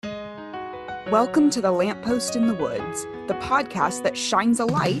Welcome to The Lamppost in the Woods, the podcast that shines a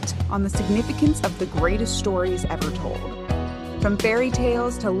light on the significance of the greatest stories ever told. From fairy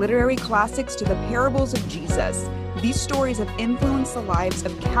tales to literary classics to the parables of Jesus, these stories have influenced the lives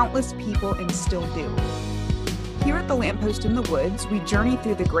of countless people and still do. Here at The Lamppost in the Woods, we journey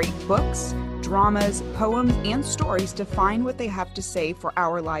through the great books, dramas, poems, and stories to find what they have to say for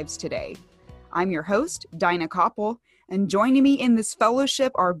our lives today. I'm your host, Dinah Koppel, and joining me in this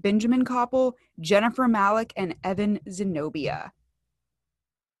fellowship are Benjamin Koppel, Jennifer Malik, and Evan Zenobia.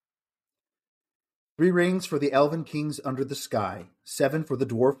 3 rings for the elven kings under the sky, 7 for the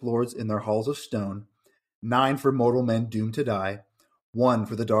dwarf lords in their halls of stone, 9 for mortal men doomed to die, 1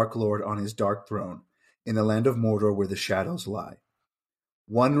 for the dark lord on his dark throne, in the land of Mordor where the shadows lie.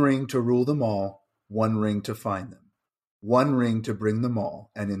 1 ring to rule them all, 1 ring to find them, 1 ring to bring them all,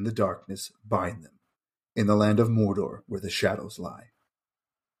 and in the darkness bind them, in the land of Mordor where the shadows lie.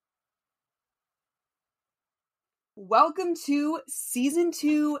 Welcome to Season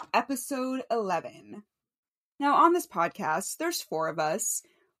 2, Episode 11. Now, on this podcast, there's 4 of us.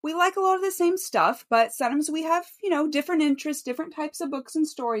 We like a lot of the same stuff, but sometimes we have, different interests, different types of books and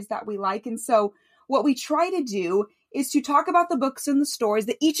stories that we like. And so what we try to do is to talk about the books and the stories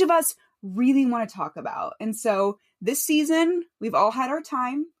that each of us really want to talk about. And so this season, we've all had our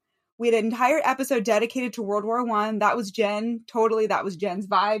time. We had an entire episode dedicated to World War I. That was Jen. Totally, that was Jen's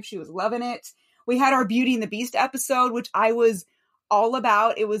vibe. She was loving it. We had our Beauty and the Beast episode, which I was all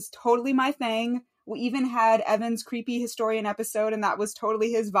about. It was totally my thing. We even had Evan's creepy historian episode, and that was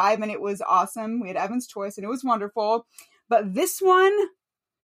totally his vibe, and it was awesome. We had Evan's choice, and it was wonderful. But this one,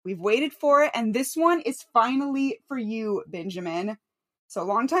 we've waited for it, and this one is finally for you, Benjamin. So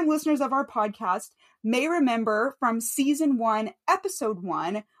longtime listeners of our podcast may remember from Season 1, Episode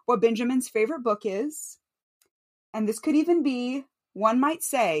 1, what Benjamin's favorite book is. And this could even be, one might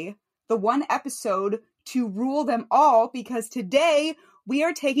say, the one episode to rule them all, because today we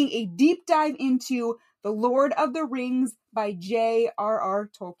are taking a deep dive into The Lord of the Rings by J.R.R.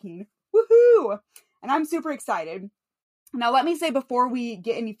 Tolkien. Woohoo! And I'm super excited. Now, let me say before we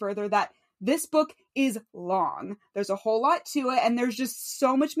get any further that this book is long. There's a whole lot to it, and there's just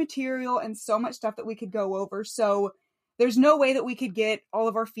so much material and so much stuff that we could go over. So there's no way that we could get all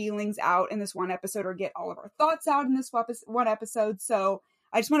of our feelings out in this one episode or get all of our thoughts out in this one episode. So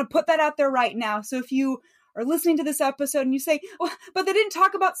I just want to put that out there right now. So if you are listening to this episode and you say, well, but they didn't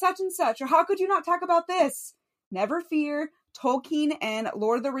talk about such and such, or how could you not talk about this? Never fear. Tolkien and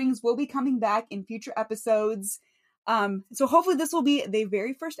Lord of the Rings will be coming back in future episodes. So hopefully this will be the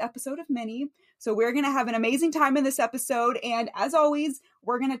very first episode of many. So we're going to have an amazing time in this episode. And as always,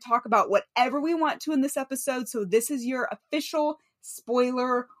 we're going to talk about whatever we want to in this episode. So this is your official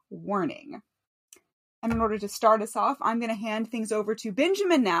spoiler warning. And in order to start us off, I'm going to hand things over to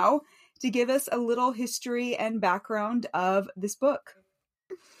Benjamin now to give us a little history and background of this book.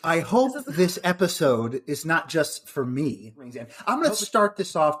 I hope this episode is not just for me. I'm going to start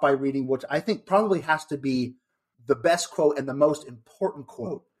this off by reading what I think probably has to be the best quote and the most important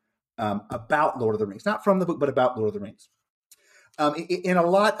quote about Lord of the Rings. Not from the book, but about Lord of the Rings. In a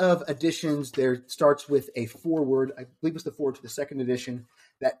lot of editions, there starts with a foreword. I believe it's the foreword to the second edition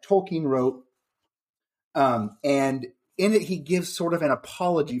that Tolkien wrote. And in it, he gives sort of an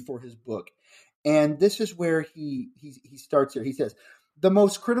apology for his book. And this is where he starts here. He says, "The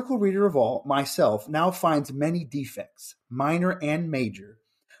most critical reader of all, myself, now finds many defects, minor and major.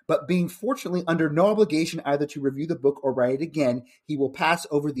 But being fortunately under no obligation either to review the book or write it again, he will pass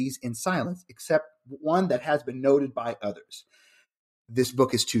over these in silence, except one that has been noted by others. This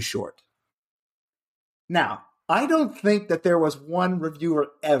book is too short." Now, I don't think that there was one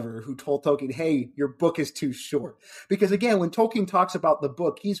reviewer ever who told Tolkien, hey, your book is too short. Because again, when Tolkien talks about the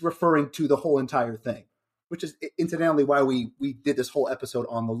book, he's referring to the whole entire thing, which is incidentally why we did this whole episode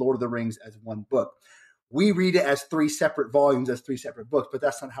on The Lord of the Rings as one book. We read it as 3 separate volumes, as 3 separate books, but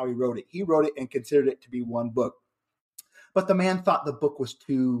that's not how he wrote it. He wrote it and considered it to be one book. But the man thought the book was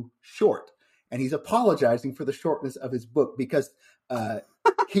too short, and he's apologizing for the shortness of his book because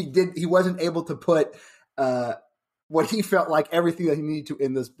he wasn't able to put what he felt like everything that he needed to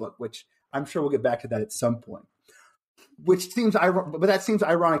in this book, which I'm sure we'll get back to that at some point. But that seems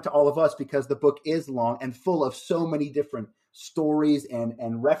ironic to all of us because the book is long and full of so many different stories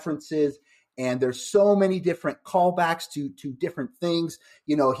and references. And there's so many different callbacks to different things.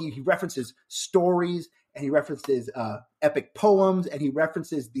 He references stories and he references epic poems and he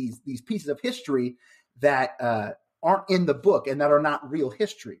references these pieces of history that aren't in the book and that are not real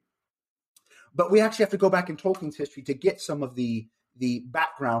history. But we actually have to go back in Tolkien's history to get some of the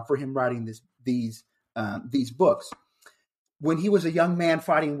background for him writing these books. when he was a young man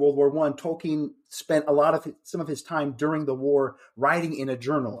fighting World War I, Tolkien spent some of his time during the war writing in a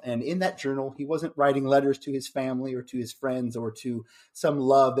journal. And in that journal, he wasn't writing letters to his family or to his friends or to some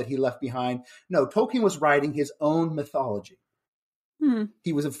love that he left behind. No, Tolkien was writing his own mythology.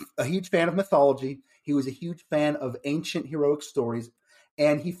 He was a huge fan of mythology. He was a huge fan of ancient heroic stories.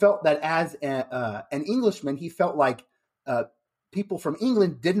 And he felt that as an Englishman, he felt like people from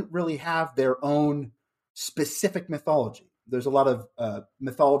England didn't really have their own specific mythology. There's a lot of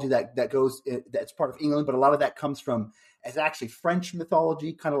mythology that's part of England, but a lot of that comes from as actually French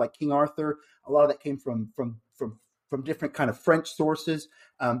mythology, kind of like King Arthur. A lot of that came from different kind of French sources.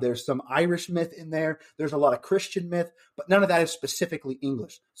 There's some Irish myth in there. There's a lot of Christian myth, but none of that is specifically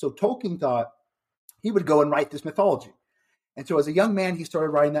English. So Tolkien thought he would go and write this mythology. And so as a young man, he started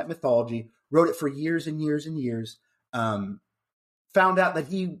writing that mythology, wrote it for years and years and years, found out that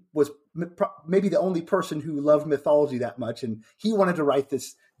he was maybe the only person who loved mythology that much. And he wanted to write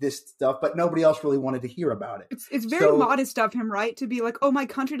this stuff, but nobody else really wanted to hear about it. It's very modest of him, right? To be like, oh, my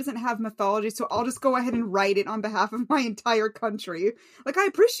country doesn't have mythology, so I'll just go ahead and write it on behalf of my entire country. Like, I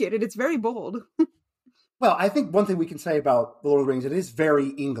appreciate it. It's very bold. Well, I think one thing we can say about The Lord of the Rings, it is very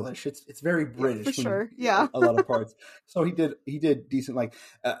English. It's very British. For sure, yeah. A lot of parts. So he did decent. Like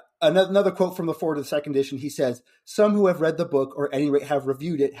another quote from the foreword of the second edition, he says, "Some who have read the book, or at any rate have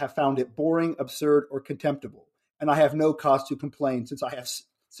reviewed it, have found it boring, absurd, or contemptible. And I have no cause to complain, since I have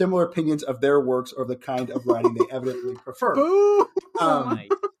similar opinions of their works or the kind of writing they evidently prefer." Boo!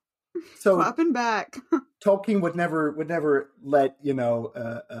 So clapping back. Tolkien would never let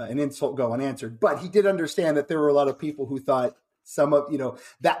an insult go unanswered, but he did understand that there were a lot of people who thought some of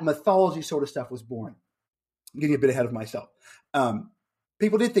that mythology sort of stuff was boring. I'm getting a bit ahead of myself.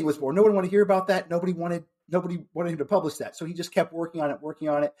 People did think it was boring. No one wanted to hear about that. Nobody wanted him to publish that. So he just kept working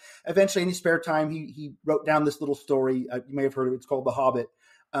on it. Eventually, in his spare time, he wrote down this little story. You may have heard of it. It's called The Hobbit,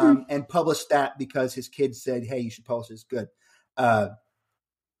 and published that because his kids said, "Hey, you should publish this." Good.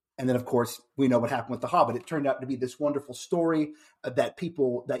 And then, of course, we know what happened with The Hobbit. It turned out to be this wonderful story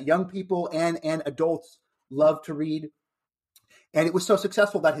that young people and adults love to read. And it was so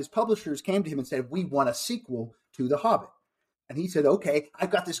successful that his publishers came to him and said, "We want a sequel to The Hobbit." And he said, "Okay, I've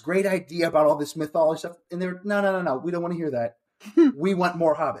got this great idea about all this mythology stuff." And they're, no, we don't want to hear that. We want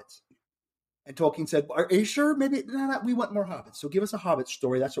more hobbits. And Tolkien said, "Are you sure? Maybe no, we want more hobbits. So give us a hobbit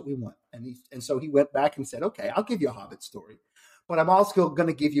story. That's what we want." And so he went back and said, "Okay, I'll give you a hobbit story. But I'm also going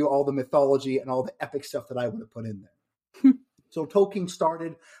to give you all the mythology and all the epic stuff that I want to put in there." So Tolkien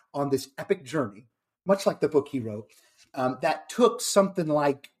started on this epic journey, much like the book he wrote, that took something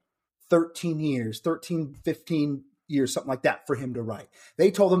like 15 years, something like that, for him to write.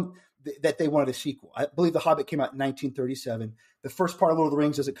 They told him that they wanted a sequel. I believe The Hobbit came out in 1937. The first part of Lord of the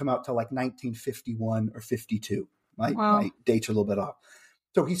Rings doesn't come out till like 1951 or 52. My dates are a little bit off.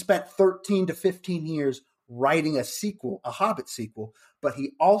 So he spent 13 to 15 years writing a sequel, a Hobbit sequel, but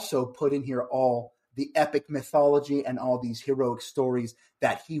he also put in here all the epic mythology and all these heroic stories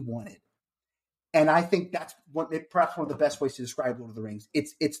that he wanted. And I think that's perhaps one of the best ways to describe Lord of the Rings.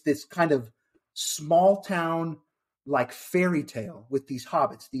 It's this kind of small town, like fairy tale with these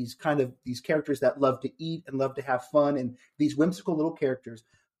hobbits, these characters that love to eat and love to have fun, and these whimsical little characters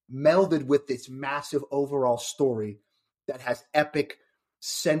melded with this massive overall story that has epic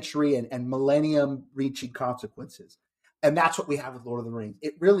century and millennium reaching consequences. And that's what we have with Lord of the Rings.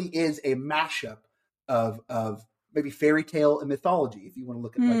 It really is a mashup of maybe fairy tale and mythology, if you want to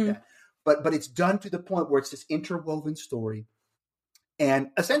look at it like that. But it's done to the point where it's this interwoven story.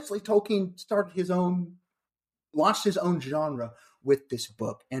 And essentially Tolkien launched his own genre with this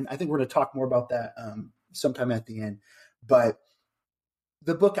book. And I think we're going to talk more about that sometime at the end. But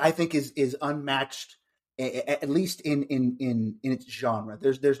the book, I think, is unmatched, at least in its genre.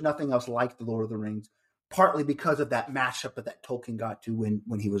 There's nothing else like The Lord of the Rings, partly because of that mashup that Tolkien got to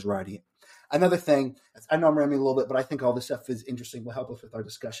when he was writing it. Another thing, I know I'm rambling a little bit, but I think all this stuff is interesting. Will help us with our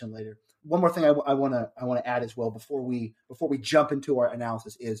discussion later. One more thing I want to add as well before we jump into our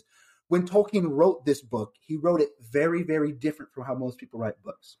analysis is, when Tolkien wrote this book, he wrote it very, very different from how most people write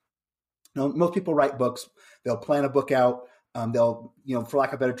books. Most people write books, they'll plan a book out. They'll, for lack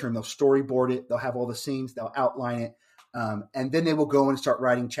of a better term, they'll storyboard it. They'll have all the scenes. They'll outline it. And then they will go and start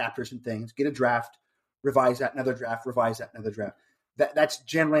writing chapters and things, get a draft, revise that, another draft, revise that, another draft. That's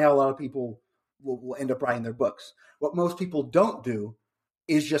generally how a lot of people will end up writing their books. What most people don't do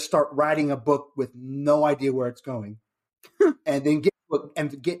is just start writing a book with no idea where it's going, and then get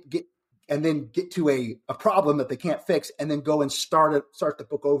to a problem that they can't fix, and then go and start the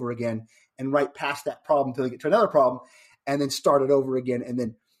book over again and write past that problem until they get to another problem, and then start it over again. And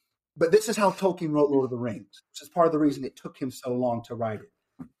then But this is how Tolkien wrote Lord of the Rings, which is part of the reason it took him so long to write it.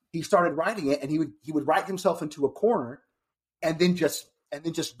 He started writing it, and he would write himself into a corner, and then just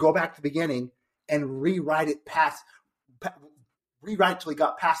go back to the beginning and rewrite it till he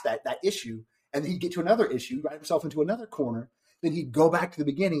got past that issue, and then he'd get to another issue, write himself into another corner, then he'd go back to the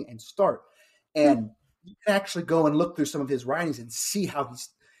beginning and start. And you can actually go and look through some of his writings and see how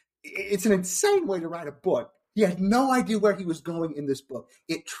it's an insane way to write a book. He had no idea where he was going in this book.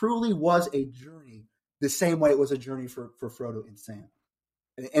 It truly was a journey, the same way it was a journey for Frodo and Sam.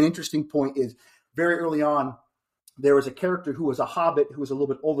 An interesting point is, very early on, there was a character who was a hobbit, who was a little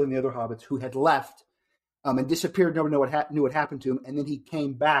bit older than the other hobbits, who had left and disappeared. Nobody knew what happened to him. And then he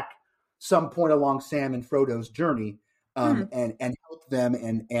came back some point along Sam and Frodo's journey and helped them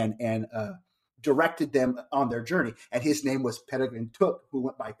and directed them on their journey. And his name was Peregrine Took, who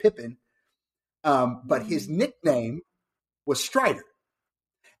went by Pippin. But his nickname was Strider.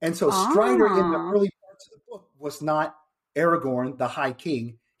 And so Strider in the early parts of the book was not Aragorn, the High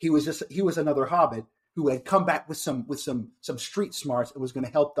King. He was another hobbit who had come back with some street smarts and was going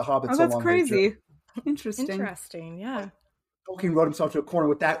to help the hobbits along their journey. That's crazy. Interesting, yeah. Tolkien wrote himself to a corner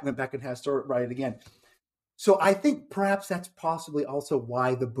with that, went back and had to start write it again. So I think perhaps that's possibly also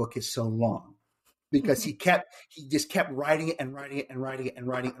why the book is so long, because he just kept writing it and writing it and writing it and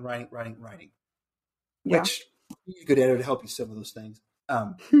writing and writing. Yeah. Which you could editor to help you some of those things.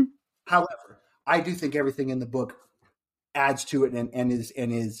 However, I do think everything in the book adds to it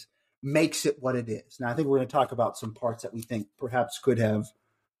and makes it what it is. Now, I think we're going to talk about some parts that we think perhaps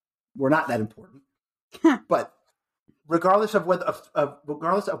were not that important, but regardless of whether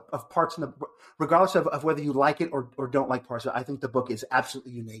regardless of parts in the regardless of whether you like it or don't like parts of it, I think the book is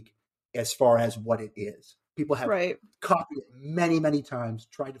absolutely unique as far as what it is. People have copied it many times,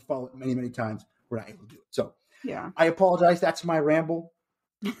 tried to follow it many times. We're not able to do it. So yeah, I apologize. That's my ramble.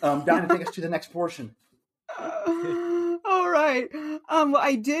 Down to take us to the next portion. All right. Well,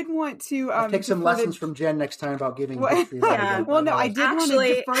 I did want to take some lessons from Jen next time about giving. History. Yeah. Well, no, I did want to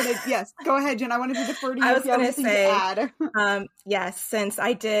defer to. Yes, go ahead, Jen. I wanted to defer to you. I was going to say, add. Yes, since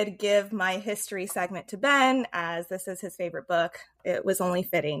I did give my history segment to Ben, as this is his favorite book, it was only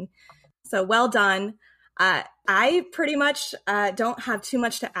fitting. So well done. I pretty much don't have too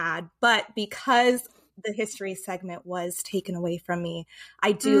much to add, but because the history segment was taken away from me,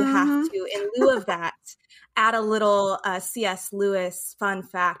 I do have to, in lieu of that, add a little C.S. Lewis fun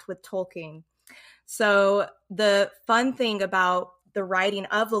fact with Tolkien. So the fun thing about the writing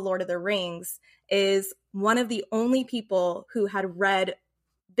of The Lord of the Rings is one of the only people who had read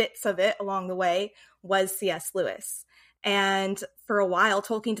bits of it along the way was C.S. Lewis. And for a while,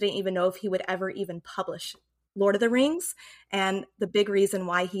 Tolkien didn't even know if he would ever even publish Lord of the Rings. And the big reason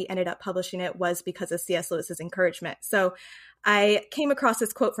why he ended up publishing it was because of C.S. Lewis's encouragement. So I came across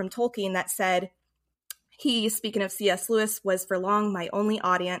this quote from Tolkien that said, he, speaking of C.S. Lewis, was for long my only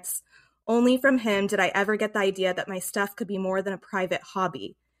audience. Only from him did I ever get the idea that my stuff could be more than a private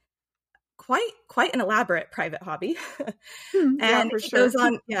hobby. Quite an elaborate private hobby. And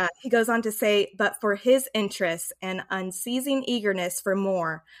he goes on to say, but for his interest and unceasing eagerness for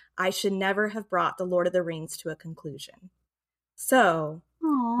more, I should never have brought The Lord of the Rings to a conclusion. So,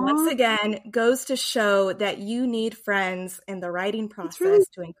 once again, goes to show that you need friends in the writing process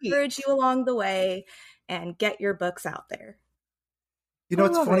to encourage you along the way and get your books out there. You know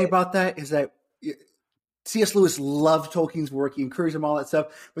what's funny about that is that C.S. Lewis loved Tolkien's work. He encouraged him, all that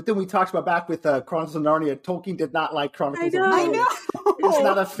stuff. But then we talked about back with Chronicles of Narnia, Tolkien did not like Chronicles of Narnia. I know. He was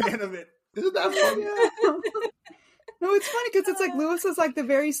not a fan of it. Isn't that funny? Yeah. No, it's funny because it's like Lewis is like the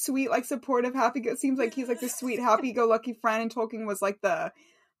very sweet, like supportive, happy. It seems like he's like the sweet, happy-go-lucky friend, and Tolkien was like the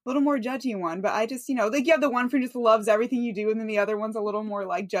little more judgy one. But I just, like you have the one friend who just loves everything you do, and then the other one's a little more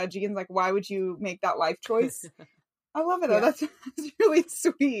like judgy and like, why would you make that life choice? I love it though. Yeah. That's really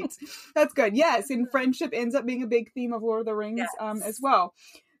sweet. That's good. Yes, and friendship ends up being a big theme of Lord of the Rings as well.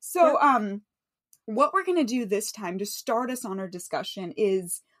 So what we're going to do this time to start us on our discussion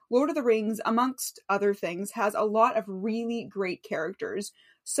is Lord of the Rings, amongst other things, has a lot of really great characters.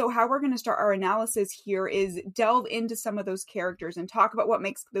 So how we're going to start our analysis here is delve into some of those characters and talk about what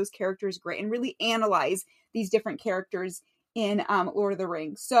makes those characters great and really analyze these different characters in Lord of the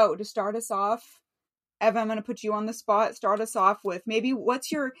Rings. So to start us off, Eva, I'm going to put you on the spot. Start us off with maybe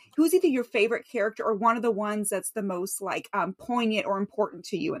who's either your favorite character or one of the ones that's the most like poignant or important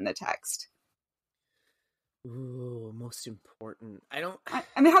to you in the text. Ooh, most important. I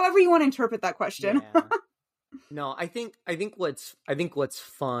mean, however you want to interpret that question. Yeah. No, I think what's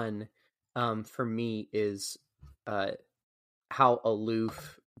fun for me is how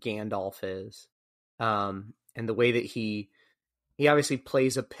aloof Gandalf is, and the way that he he obviously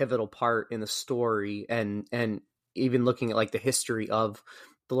plays a pivotal part in the story, and even looking at like the history of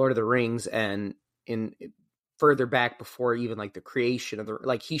the Lord of the Rings, and in further back before even like the creation of the,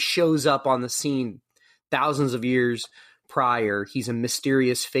 like, he shows up on the scene thousands of years prior. He's a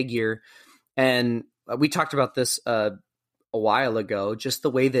mysterious figure, and we talked about this a while ago, just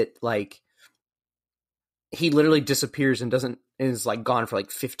the way that like he literally disappears and is like gone for like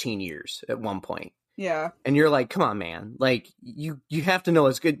 15 years at one point. Yeah. And you're like, come on, man. Like, you have to know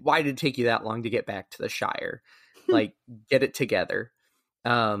it's good. Why did it take you that long to get back to the Shire? Like, get it together.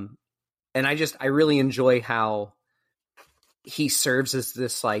 And I really enjoy how he serves as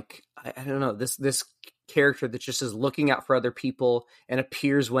this, like, I don't know, this character that just is looking out for other people and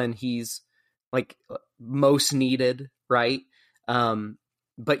appears when he's like most needed, right?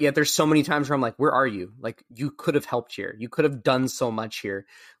 But yet there's so many times where I'm like, where are you? Like, you could have helped here. You could have done so much here.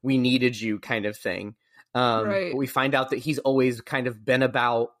 We needed you, kind of thing. Right. But we find out that he's always kind of been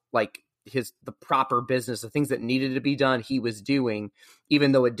about like the proper business, the things that needed to be done, he was doing,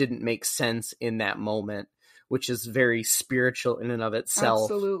 even though it didn't make sense in that moment, which is very spiritual in and of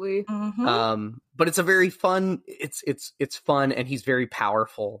itself. Absolutely. Mm-hmm. But it's a very fun, it's fun, and he's very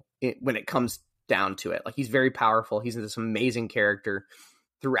powerful when it comes down to it. Like, he's very powerful. He's this amazing character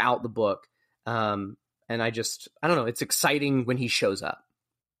throughout the book. And I don't know, it's exciting when he shows up.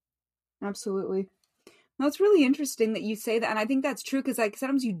 Absolutely. No, it's really interesting that you say that, and I think that's true, because like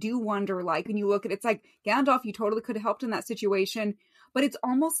sometimes you do wonder, like when you look at it, it's like Gandalf, you totally could have helped in that situation, but it's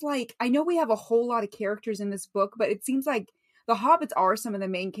almost like, I know we have a whole lot of characters in this book, but it seems like the hobbits are some of the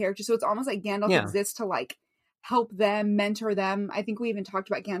main characters, so it's almost like Gandalf exists to like help them, mentor them. I think we even talked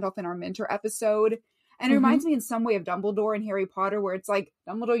about Gandalf in our mentor episode, and it reminds me in some way of Dumbledore and Harry Potter, where it's like,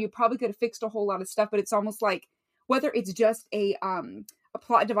 Dumbledore, you probably could have fixed a whole lot of stuff, but it's almost like, whether it's just a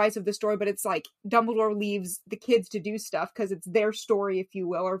plot device of the story, but it's like Dumbledore leaves the kids to do stuff because it's their story, if you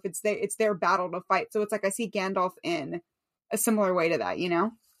will, or if it's their battle to fight. So it's like, I see Gandalf in a similar way to that, you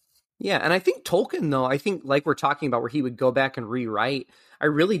know? Yeah, and I think Tolkien, though, I think like we're talking about where he would go back and rewrite, I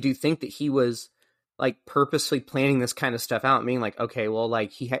really do think that he was like purposely planning this kind of stuff out, meaning like, okay, well,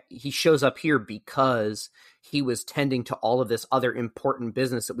 like he shows up here because he was tending to all of this other important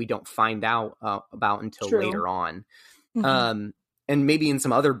business that we don't find out about until later on. And maybe in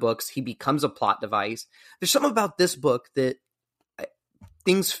some other books, he becomes a plot device. There's something about this book that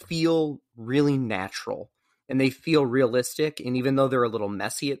things feel really natural and they feel realistic. And even though they're a little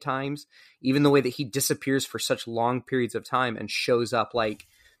messy at times, even the way that he disappears for such long periods of time and shows up, like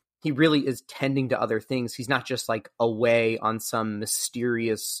he really is tending to other things. He's not just like away on some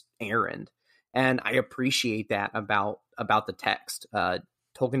mysterious errand. And I appreciate that about the text.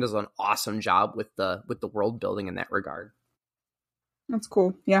 Tolkien does an awesome job with the world building in that regard. That's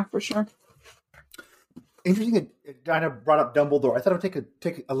cool. Yeah, for sure. Interesting that Dinah brought up Dumbledore. I thought it would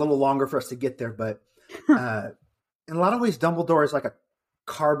take a little longer for us to get there, but in a lot of ways, Dumbledore is like a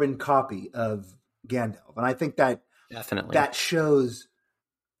carbon copy of Gandalf. And I think that definitely that shows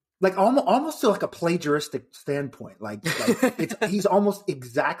like almost to like a plagiaristic standpoint. Like he's almost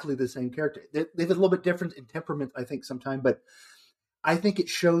exactly the same character. They're a little bit different in temperament, I think, sometimes, but I think it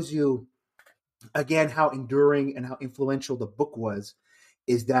shows you again how enduring and how influential the book was,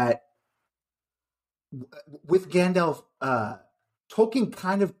 is that with Gandalf, Tolkien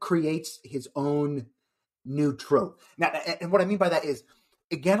kind of creates his own new trope. Now, and what I mean by that is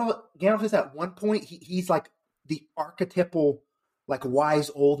Gandalf is at one point, he's like the archetypal, like wise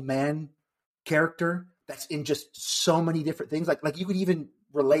old man character that's in just so many different things. Like you could even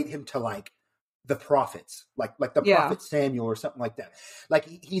relate him to like the prophets, like the prophet Samuel or something like that. Like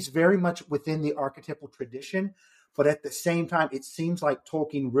he's very much within the archetypal tradition, but at the same time, it seems like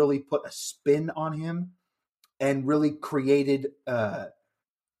Tolkien really put a spin on him and really created like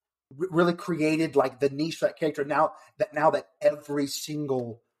the niche for that character. Now that every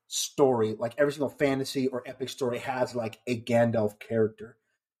single story, like every single fantasy or epic story, has like a Gandalf character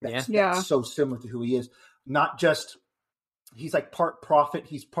that's so similar to who he is. Not just he's like part prophet,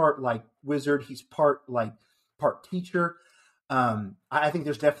 he's part like wizard, he's part teacher. I think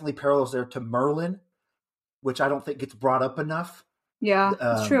there's definitely parallels there to Merlin, which I don't think gets brought up enough. Yeah,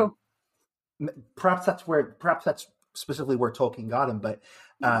 it's true. Perhaps that's specifically where Tolkien got him, but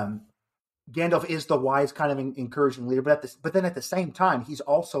Gandalf is the wise kind of encouraging leader, but then at the same time, he's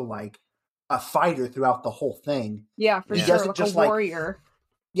also like a fighter throughout the whole thing. Yeah, for sure, like a warrior.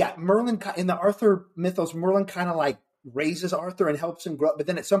 Merlin in the Arthur mythos, Merlin kind of like raises Arthur and helps him grow up, but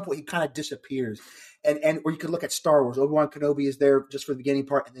then at some point he kind of disappears. And or you could look at Star Wars. Obi-Wan Kenobi is there just for the beginning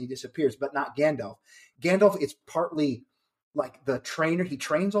part, and then he disappears, but not Gandalf. Gandalf is partly like the trainer. He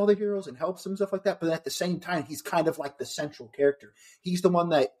trains all the heroes and helps them, stuff like that. But at the same time, he's kind of like the central character. He's the one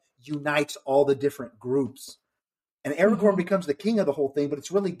that unites all the different groups. And Aragorn becomes the king of the whole thing, but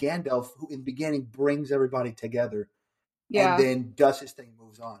it's really Gandalf who in the beginning brings everybody together and then does his thing,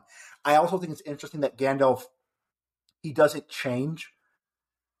 moves on. I also think it's interesting that Gandalf, he doesn't change.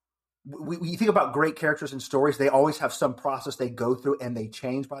 We think about great characters in stories, they always have some process they go through and they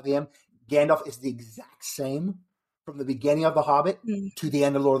change by the end. Gandalf is the exact same from the beginning of The Hobbit to the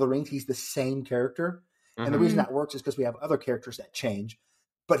end of Lord of the Rings. He's the same character. And the reason that works is because we have other characters that change.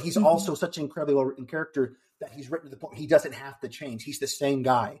 But he's also such an incredibly well-written character that he's written to the point he doesn't have to change. He's the same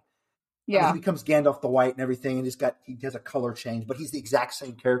guy. Yeah, I mean, he becomes Gandalf the White and everything, and he has a color change, but he's the exact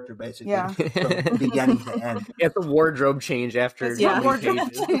same character basically from beginning to end. He has the wardrobe change after pages.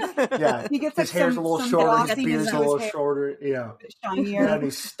 Yeah, he gets his hair's a little shorter, his beard's a little shorter, shinier, and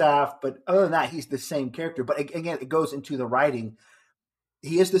his staff. But other than that, he's the same character. But again, it goes into the writing.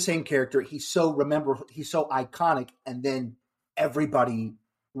 He is the same character. He's so iconic, and then everybody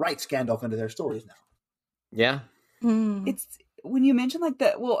writes Gandalf into their stories now. Yeah. It's when you mentioned like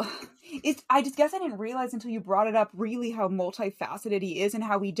I just guess I didn't realize until you brought it up really how multifaceted he is and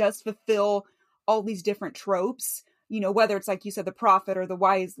how he does fulfill all these different tropes, whether it's like you said, the prophet or the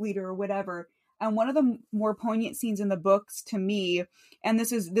wise leader or whatever. And one of the more poignant scenes in the books to me, and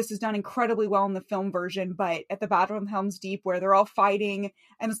this is done incredibly well in the film version, but at the Battle of Helm's Deep where they're all fighting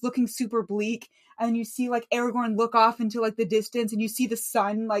and it's looking super bleak, and you see like Aragorn look off into like the distance and you see the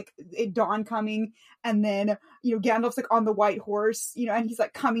sun like at dawn coming, and then Gandalf's like on the white horse, and he's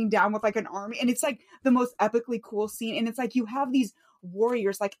like coming down with like an army, and it's like the most epically cool scene. And it's like you have these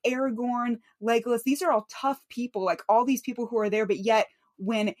warriors like Aragorn, Legolas, these are all tough people, like all these people who are there, but yet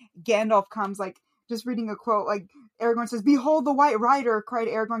when Gandalf comes, like just reading a quote, like Aragorn says, "Behold the White Rider," cried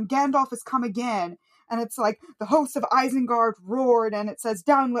Aragorn, "Gandalf has come again." And it's like the hosts of Isengard roared, and it says,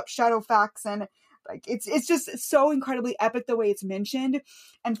 "Down leapt Shadowfax," and like it's just so incredibly epic the way it's mentioned.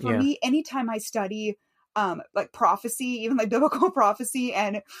 And for me, anytime I study like prophecy, even like biblical prophecy,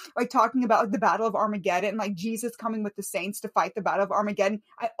 and like talking about like the Battle of Armageddon and like Jesus coming with the saints to fight the Battle of Armageddon,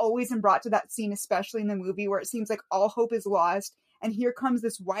 I always am brought to that scene, especially in the movie where it seems like all hope is lost. And here comes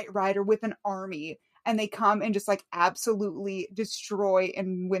this White Rider with an army, and they come and just like absolutely destroy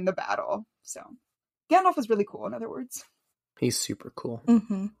and win the battle. So Gandalf is really cool, in other words. He's super cool.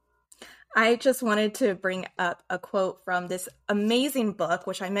 I just wanted to bring up a quote from this amazing book,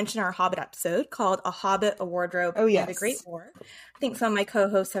 which I mentioned in our Hobbit episode, called A Hobbit, a Wardrobe, and a Great War. I think some of my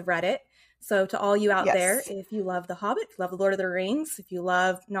co-hosts have read it. So to all you out there, if you love The Hobbit, if you love The Lord of the Rings, if you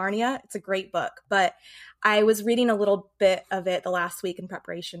love Narnia, it's a great book. But I was reading a little bit of it the last week in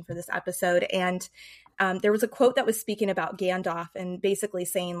preparation for this episode, and there was a quote that was speaking about Gandalf and basically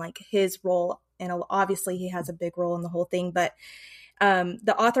saying like his role, and obviously he has a big role in the whole thing, but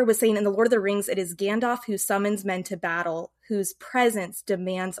the author was saying in The Lord of the Rings, it is Gandalf who summons men to battle, whose presence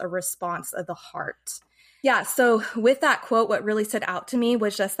demands a response of the heart. Yeah, so with that quote, what really stood out to me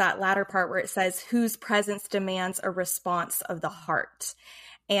was just that latter part where it says, whose presence demands a response of the heart.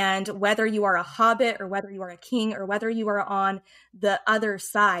 And whether you are a hobbit or whether you are a king or whether you are on the other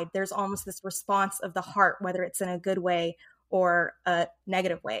side, there's almost this response of the heart, whether it's in a good way or a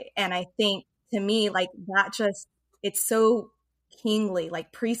negative way. And I think to me, like that just, it's so kingly,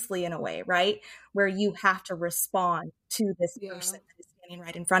 like priestly in a way, right? Where you have to respond to this person that is standing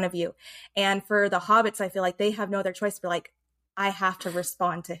right in front of you. And for the hobbits, I feel like they have no other choice. But like, I have to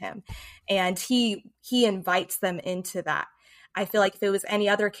respond to him. And he invites them into that. I feel like if it was any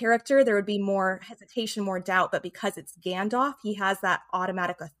other character, there would be more hesitation, more doubt. But because it's Gandalf, he has that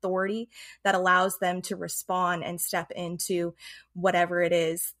automatic authority that allows them to respond and step into whatever it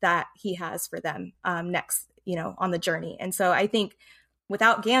is that he has for them next, on the journey. And so I think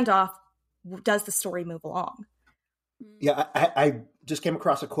without Gandalf, does the story move along? Yeah, I just came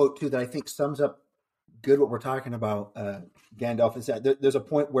across a quote too that I think sums up good what we're talking about. Gandalf is that there's a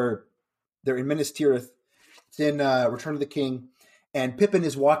point where they're in Minas Tirith. It's in Return of the King, and Pippin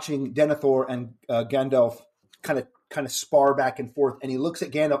is watching Denethor and Gandalf kind of spar back and forth, and he looks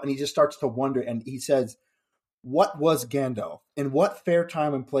at Gandalf and he just starts to wonder, and he says, "What was Gandalf? In what fair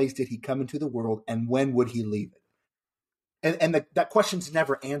time and place did he come into the world, and when would he leave it?" And that question's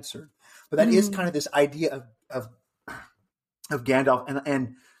never answered, but that is kind of this idea of Gandalf,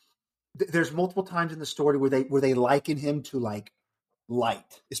 and there's multiple times in the story where they liken him to like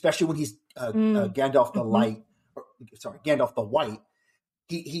light, especially when he's Gandalf the Light, Gandalf the White.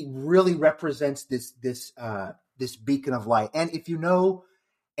 He really represents this beacon of light. And if you know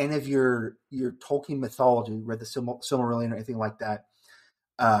any of your Tolkien mythology, read the Silmarillion or anything like that,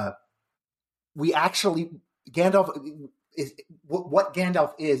 Gandalf, is what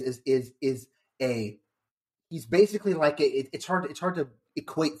Gandalf is a he's basically like it's hard to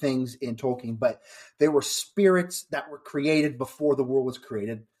equate things in Tolkien, but there were spirits that were created before the world was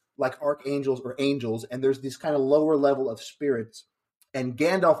created, like archangels or angels, and there's this kind of lower level of spirits, and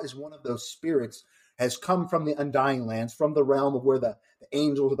Gandalf is one of those spirits, has come from the Undying Lands, from the realm of where the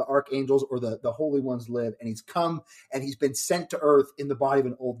angels or the archangels or the holy ones live, and he's come and he's been sent to Earth in the body of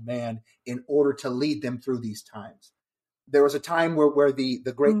an old man in order to lead them through these times. There was a time where the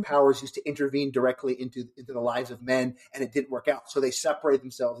great powers used to intervene directly into the lives of men, and it didn't work out. So they separated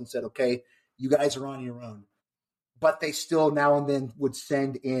themselves and said, okay, you guys are on your own. But they still now and then would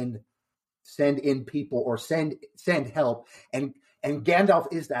send in people or send help. And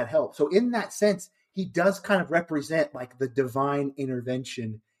Gandalf is that help. So in that sense, he does kind of represent like the divine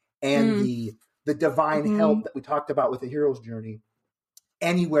intervention and the divine help that we talked about with the hero's journey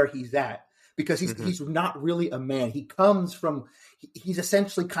anywhere he's at. Because he's not really a man. He comes from, he's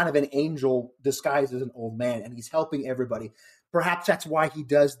essentially kind of an angel disguised as an old man, and he's helping everybody. Perhaps that's why he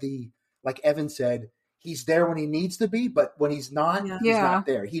does like Evan said, he's there when he needs to be, but when he's not, he's not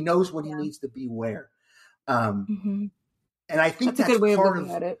there. He knows when he needs to be where. And I think that's a good way of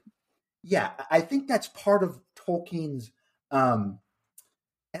looking at it. Yeah, I think that's part of Tolkien's,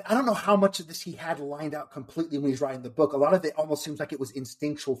 and I don't know how much of this he had lined out completely when he's writing the book. A lot of it almost seems like it was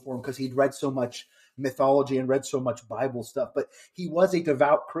instinctual for him because he'd read so much mythology and read so much Bible stuff. But he was a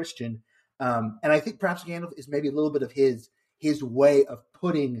devout Christian. And I think perhaps Gandalf is maybe a little bit of his way of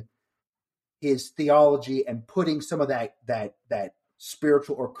putting his theology and putting some of that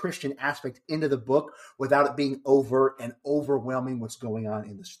spiritual or Christian aspect into the book without it being overt and overwhelming what's going on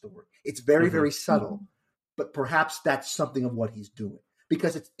in the story. It's very, very subtle, but perhaps that's something of what he's doing.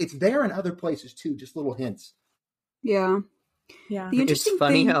 Because it's there in other places too, just little hints. Yeah. The interesting it's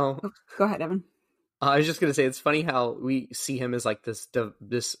funny thing... how. Oh, go ahead, Evan. I was just gonna say it's funny how we see him as like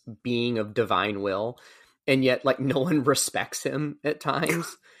this being of divine will, and yet like no one respects him at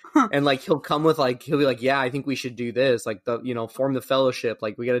times. And like he'll be like, yeah, I think we should do this, like form the fellowship,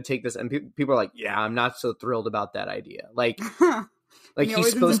 like we got to take this, and people are like, yeah, I'm not so thrilled about that idea. Like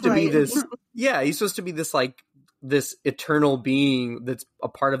he's supposed to be this. Yeah, he's supposed to be this like. This eternal being that's a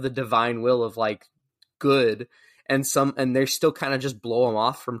part of the divine will of like good, and they still kind of just blow him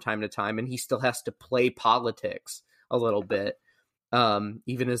off from time to time, and he still has to play politics a little bit,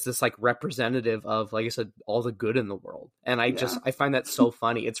 even as this like representative of, like I said, all the good in the world. And I find that so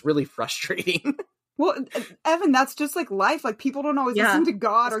funny. It's really frustrating. Well, Evan, that's just like life. Like people don't always listen to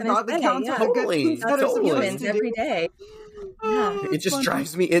God or godly counsel. Totally. Humans every day. Yeah, it just funny.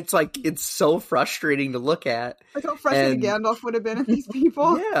 Drives me. It's like it's so frustrating to look at. Like how frustrated Gandalf would have been at these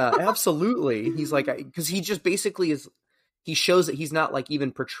people. Yeah, absolutely. He's like, because he just basically is. He shows that he's not like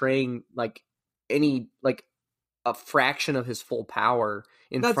even portraying like any like a fraction of his full power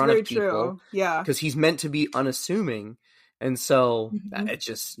in front of people. True. Yeah, because he's meant to be unassuming, and so it's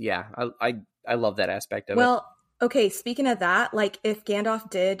just I love that aspect of it. Well, okay, speaking of that, like if Gandalf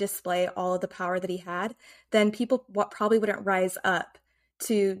did display all of the power that he had, then people probably wouldn't rise up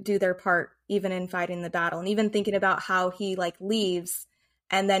to do their part even in fighting the battle. And even thinking about how he like leaves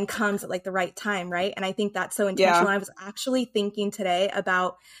and then comes at like the right time, right? And I think that's so intentional. I was actually thinking today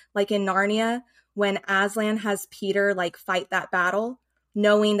about like in Narnia when Aslan has Peter like fight that battle,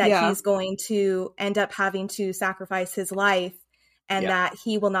 knowing that he's going to end up having to sacrifice his life and that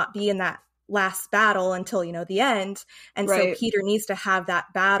he will not be in that last battle until the end, and so Peter needs to have that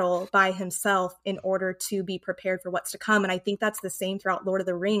battle by himself in order to be prepared for what's to come. And I think that's the same throughout Lord of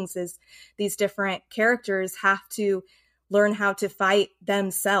the Rings, is these different characters have to learn how to fight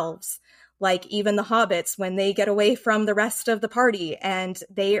themselves. Like even the hobbits, when they get away from the rest of the party and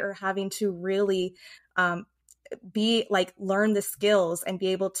they are having to really be like learn the skills and be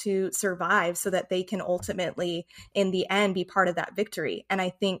able to survive so that they can ultimately in the end be part of that victory. And I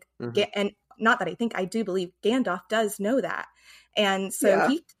think and not that I think, I do believe Gandalf does know that. And so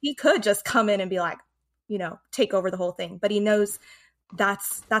he could just come in and be like, take over the whole thing. But he knows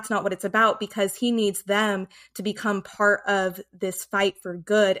that's not what it's about, because he needs them to become part of this fight for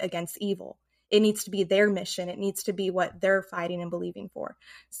good against evil. It needs to be their mission. It needs to be what they're fighting and believing for.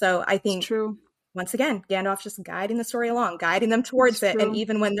 So I think, once again, Gandalf's just guiding the story along, guiding them towards it. And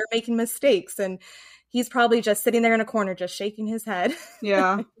even when they're making mistakes, and he's probably just sitting there in a corner, just shaking his head.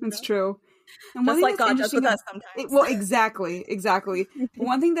 Yeah, it's true. And just like God does with us sometimes. Exactly.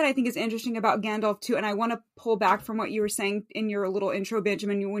 One thing that I think is interesting about Gandalf too, and I want to pull back from what you were saying in your little intro,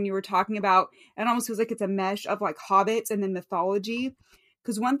 Benjamin, when you were talking about, it almost feels like it's a mesh of like hobbits and then mythology.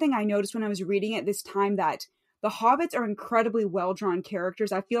 Because one thing I noticed when I was reading it this time, that the hobbits are incredibly well-drawn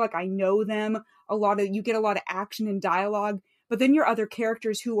characters. I feel like I know them. You get a lot of action and dialogue, but then your other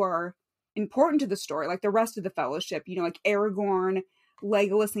characters who are important to the story, like the rest of the fellowship, like Aragorn,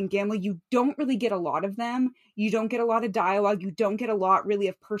 Legolas, and Gimli, you don't really get a lot of them. You don't get a lot of dialogue. You don't get a lot really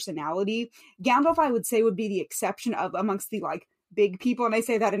of personality. Gandalf, I would say, would be the exception of amongst the like big people, and I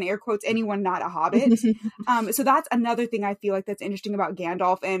say that in air quotes, anyone not a hobbit. So that's another thing I feel like that's interesting about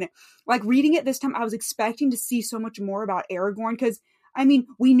Gandalf. And like reading it this time, I was expecting to see so much more about Aragorn, because I mean,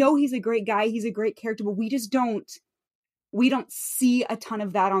 we know he's a great guy, he's a great character, but we don't see a ton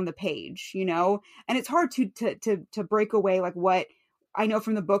of that on the page, and it's hard to break away like what I know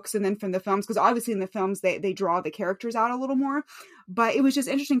from the books and then from the films, because obviously in the films they draw the characters out a little more. But it was just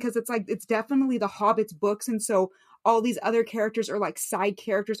interesting because it's definitely the Hobbit's books, and so all these other characters are like side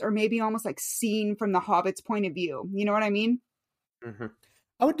characters, or maybe almost like seen from the Hobbit's point of view. You know what I mean? Mm-hmm.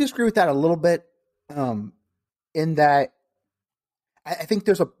 I would disagree with that a little bit, in that I think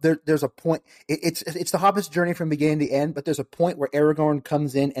there's a point. It's the Hobbit's journey from beginning to end, but there's a point where Aragorn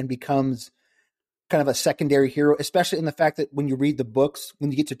comes in and becomes kind of a secondary hero, especially in the fact that when you read the books,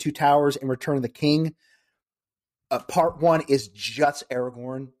 when you get to Two Towers and Return of the King, part one is just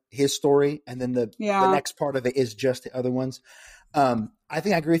Aragorn, his story, and then the next part of it is just the other ones. I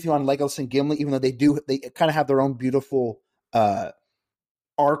think I agree with you on Legolas and Gimli, even though they kind of have their own beautiful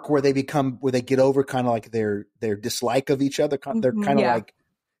arc where they get over kind of like their dislike of each other. They're kind of like,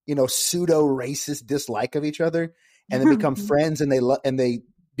 pseudo racist dislike of each other, and they become friends, and they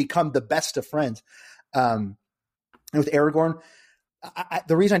become the best of friends. And with Aragorn,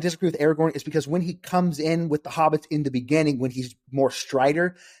 the reason I disagree with Aragorn is because when he comes in with the hobbits in the beginning, when he's more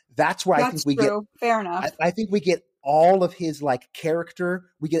Strider, that's where I think we get fair enough. I think we get all of his like character,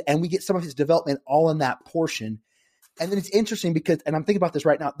 we get some of his development all in that portion. And then it's interesting because, and I'm thinking about this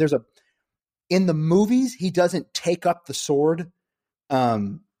right now, in the movies, he doesn't take up the sword,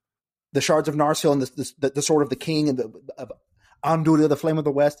 the Shards of Narsil and the sword of the king and of Andúril, the Flame of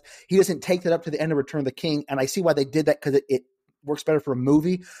the West. He doesn't take that up to the end of Return of the King. And I see why they did that, because it works better for a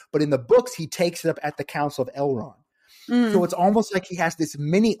movie. But in the books, he takes it up at the Council of Elrond. So it's almost like he has this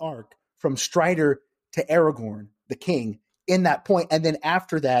mini arc from Strider to Aragorn, the king, in that point. And then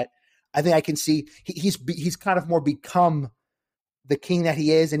after that, I think I can see he's kind of more become the king that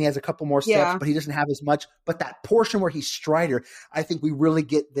he is, and he has a couple more steps, but he doesn't have as much. But that portion where he's Strider, I think we really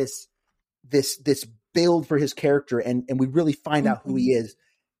get this build for his character, and we really find out who he is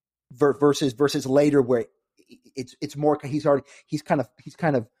versus later where it's more he's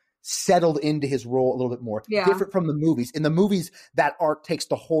kind of settled into his role a little bit more. Different from the movies. In the movies, that arc takes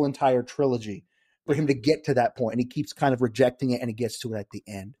the whole entire trilogy for him to get to that point, and he keeps kind of rejecting it, and he gets to it at the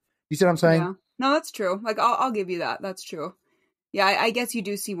end. You see what I'm saying? Yeah. No, that's true. Like I'll give you that. That's true. Yeah, I guess you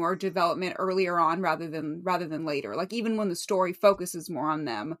do see more development earlier on rather than later. Like even when the story focuses more on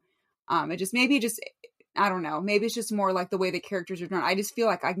them, I don't know. Maybe it's just more like the way the characters are drawn. I just feel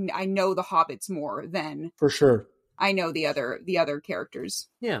like I know the hobbits more than for sure I know the other characters.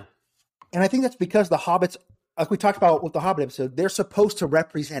 Yeah, and I think that's because the hobbits, like we talked about with the Hobbit episode, they're supposed to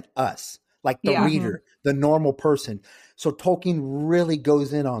represent us, like the reader, the normal person. So Tolkien really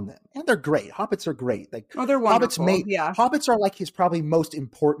goes in on them, and they're great. Hobbits are great. Like they're wonderful. Hobbits are like his probably most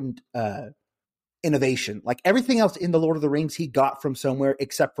important innovation. Like everything else in the Lord of the Rings, he got from somewhere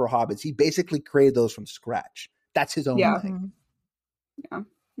except for hobbits. He basically created those from scratch. That's his own thing. Yeah,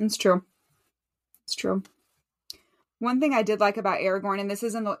 it's true. It's true. One thing I did like about Aragorn, and this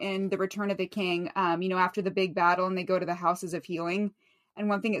is in the Return of the King, after the big battle and they go to the Houses of Healing, and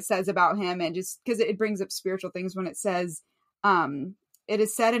one thing it says about him, and just because it brings up spiritual things when it says, it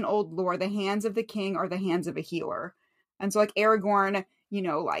is said in old lore, the hands of the king are the hands of a healer. And so like Aragorn,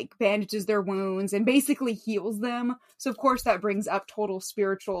 like bandages their wounds and basically heals them. So of course that brings up total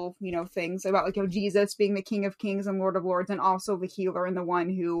spiritual, things about like, Jesus being the King of Kings and Lord of Lords, and also the healer and the one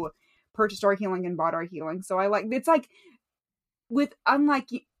who purchased our healing and bought our healing. So I like, it's like unlike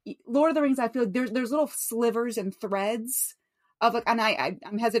Lord of the Rings, I feel like there's little slivers and threads of like, and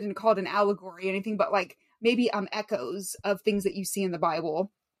I'm hesitant to call it an allegory or anything, but like maybe echoes of things that you see in the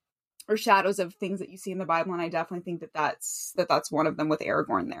Bible, or shadows of things that you see in the Bible. And I definitely think that's one of them with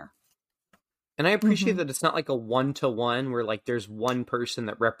Aragorn there. And I appreciate that it's not like a 1-to-1 where like there's one person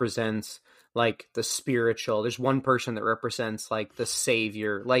that represents like the spiritual. There's one person that represents like the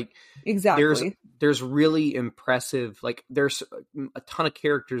savior. Like exactly. There's really impressive, like there's a ton of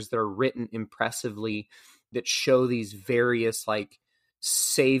characters that are written impressively that show these various like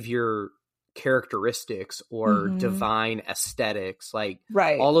savior characteristics or divine aesthetics. Like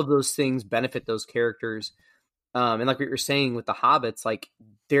all of those things benefit those characters. And like what you're saying with the hobbits, like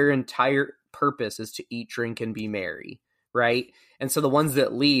their entire purpose is to eat, drink, and be merry, right? And so the ones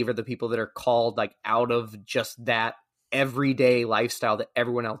that leave are the people that are called like out of just that everyday lifestyle that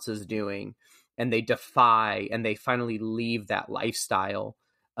everyone else is doing, and they defy and they finally leave that lifestyle.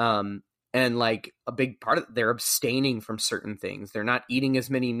 And like a big part of it, they're abstaining from certain things. They're not eating as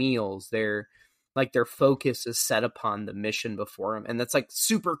many meals. They're like, their focus is set upon the mission before them. And that's like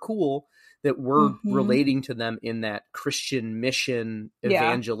super cool that we're relating to them in that Christian mission,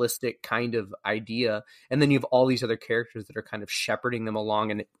 evangelistic kind of idea. And then you have all these other characters that are kind of shepherding them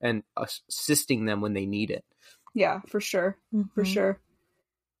along and assisting them when they need it. Yeah, for sure. For sure.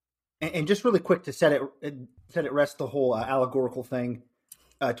 And just really quick to set it rest, the whole allegorical thing.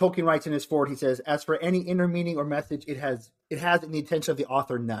 Tolkien writes in his foreword, he says, "As for any inner meaning or message, it has in the intention of the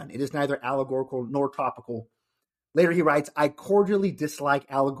author none. It is neither allegorical nor topical." Later he writes, "I cordially dislike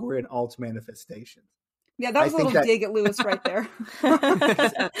allegory in all its manifestations." Yeah, that was a little dig at Lewis right there.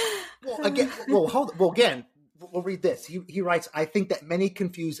 Again, we'll read this. He writes, "I think that many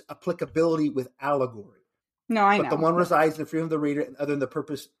confuse applicability with allegory. No, I know. But the one resides in the freedom of the reader and other than the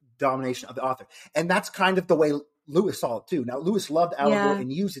purpose domination of the author." And that's kind of the way Lewis saw it too. Now, Lewis loved allegory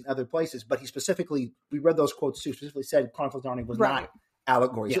and used it in other places, but we read those quotes too, specifically said Chronicles of Narnia was not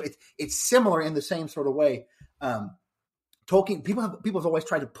allegory. Yeah. So it's similar in the same sort of way. Tolkien, people have always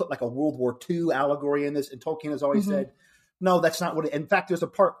tried to put like a World War II allegory in this, and Tolkien has always said, no, that's not what it. In fact, there's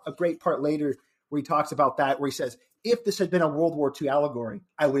a great part later where he talks about that, where he says, if this had been a World War II allegory,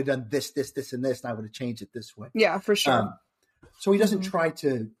 I would have done this, this, this, and this, and I would have changed it this way. Yeah, for sure. So he doesn't try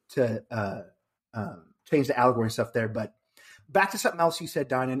to change the allegory and stuff there. But back to something else you said,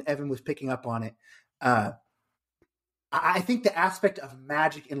 Don, and Evan was picking up on it. I think the aspect of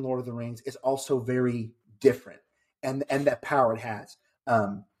magic in Lord of the Rings is also very different, and that power it has.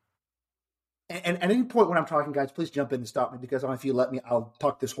 And at any point when I'm talking, guys, please jump in and stop me, because if you let me, I'll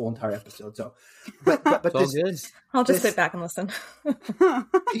talk this whole entire episode. So, but I'll just sit back and listen.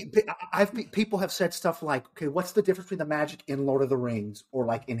 People have said stuff like, okay, what's the difference between the magic in Lord of the Rings or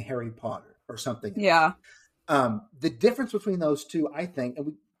like in Harry Potter or something? Yeah. The difference between those two, I think, and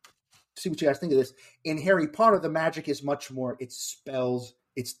we see what you guys think of this. In Harry Potter, the magic is much more, it's spells,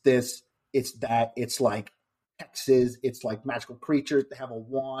 it's this, it's that, it's like hexes, it's like magical creatures that have a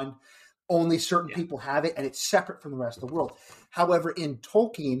wand. Only certain people have it, and it's separate from the rest of the world. However, in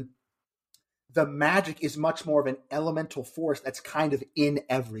Tolkien, the magic is much more of an elemental force that's kind of in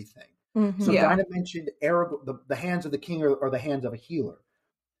everything. So Dinah mentioned Aragorn, the hands of the king are the hands of a healer.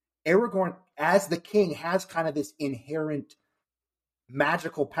 Aragorn, as the king, has kind of this inherent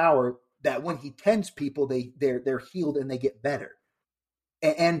magical power that when he tends people, they're healed and they get better.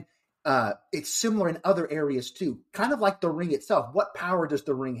 And it's similar in other areas too, kind of like the ring itself. What power does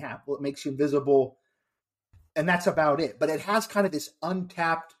the ring have? Well, it makes you invisible, and that's about it. But it has kind of this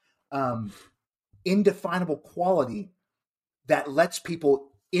untapped, indefinable quality that lets people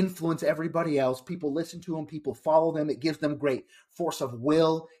influence everybody else. People listen to them, people follow them. It gives them great force of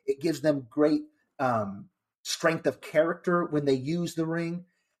will. It gives them great strength of character when they use the ring.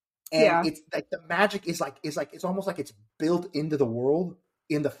 And it's like the magic is it's almost like it's built into the world,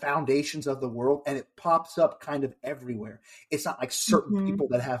 in the foundations of the world, and it pops up kind of everywhere. It's not like certain people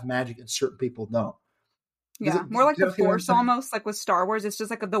that have magic and certain people don't. Yeah, more like the Force almost, like with Star Wars. It's just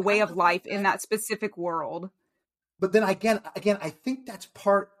like the way of life in that specific world. But then again, I think that's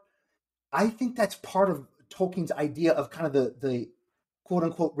part of Tolkien's idea of kind of the quote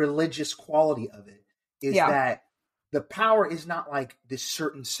unquote religious quality of it, is that the power is not like this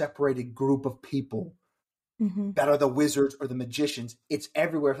certain separated group of people that are the wizards or the magicians. It's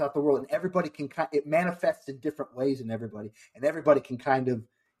everywhere throughout the world, and everybody can it manifests in different ways in everybody, and everybody can kind of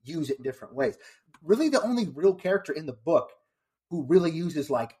use it in different ways. Really, the only real character in the book who really uses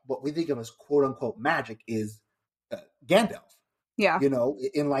like what we think of as quote unquote magic is Gandalf. Yeah,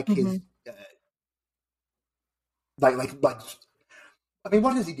 in like his like. I mean,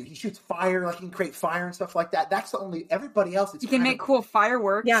 what does he do? He shoots fire, like he can create fire and stuff like that. That's the only. Everybody else, you can make cool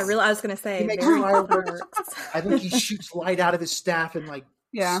fireworks. Yeah, really. I was going to say, he makes fireworks. I think he shoots light out of his staff and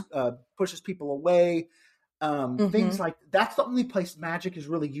pushes people away. Things like that's the only place magic is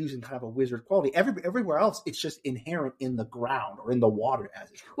really using kind of a wizard quality. Everywhere else, it's just inherent in the ground or in the water,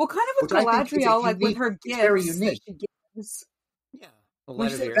 as it. Well, kind of with Galadriel, like with her gifts, it's very unique. Yeah,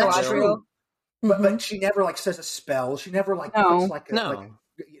 Galadriel. But she never like says a spell. She never like puts like none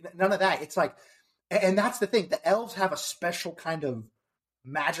of that. It's like, and that's the thing. The elves have a special kind of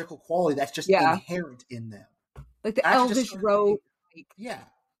magical quality that's just inherent in them. Like the elvish robe.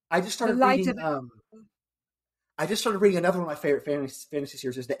 I just started reading. I just started reading another one of my favorite fantasy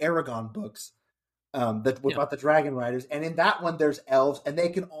series is the Aragon books. about the Dragon Riders, and in that one there's elves, and they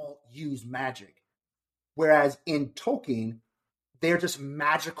can all use magic. Whereas in Tolkien, they're just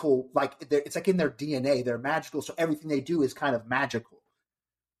magical, it's like in their DNA, they're magical, so everything they do is kind of magical.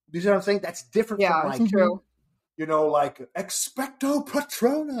 You know what I'm saying? That's different from that's true. You know, like expecto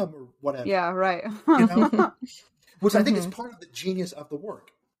patronum or whatever. Yeah, right. You know? Which I think is part of the genius of the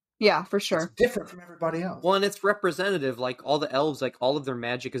work. Yeah, for sure. It's different from everybody else. Well, and it's representative, like all the elves, like all of their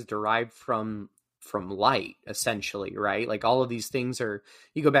magic is derived from light, essentially, right? Like all of these things are,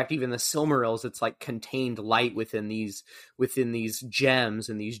 you go back to even the Silmarils, it's like contained light within these gems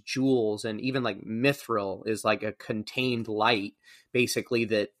and these jewels, and even like Mithril is like a contained light, basically,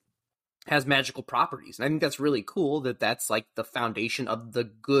 that has magical properties. And I think that's really cool that that's like the foundation of the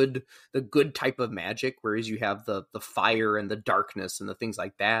good type of magic, whereas you have the fire and the darkness and the things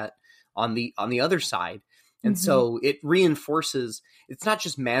like that on the other side. And so it reinforces, it's not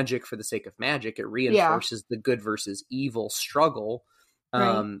just magic for the sake of magic, it reinforces the good versus evil struggle.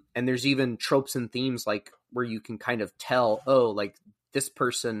 Right. And there's even tropes and themes like where you can kind of tell, oh, like this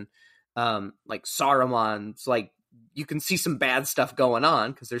person, like Saruman's, like you can see some bad stuff going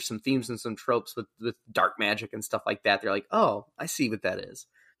on because there's some themes and some tropes with dark magic and stuff like that. They're like, oh, I see what that is.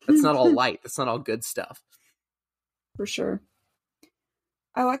 That's not all light. That's not all good stuff. For sure.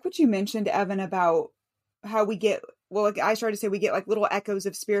 I like what you mentioned, Evan, about how we get, well, like I started to say, we get like little echoes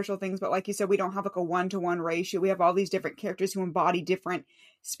of spiritual things, but like you said, we don't have like a 1-to-1 ratio. We have all these different characters who embody different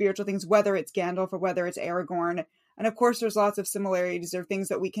spiritual things, whether it's Gandalf or whether it's Aragorn. And of course, there's lots of similarities or things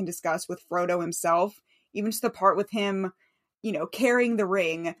that we can discuss with Frodo himself, even just the part with him, you know, carrying the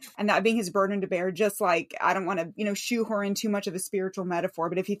ring and that being his burden to bear. Just like, I don't want to, you know, shoehorn too much of a spiritual metaphor,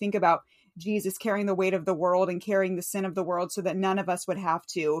 but if you think about Jesus carrying the weight of the world and carrying the sin of the world so that none of us would have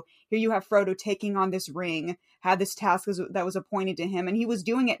to, here you have Frodo taking on this ring, had this task that was appointed to him, and he was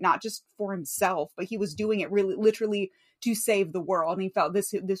doing it not just for himself, but he was doing it really literally to save the world. And he felt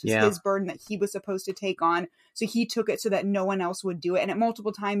this was his burden that he was supposed to take on, so he took it so that no one else would do it. And at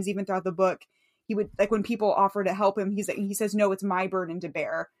multiple times, even throughout the book, he would, like, when people offer to help him, he says, no, it's my burden to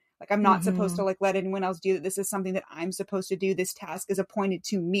bear. Like, I'm not supposed to, like, let anyone else do it. This is something that I'm supposed to do. This task is appointed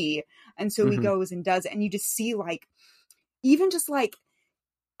to me. And so he goes and does it. And you just see, like, even just, like,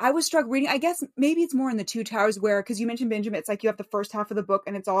 I was struck reading, I guess maybe it's more in the Two Towers where, because you mentioned Benjamin, it's like you have the first half of the book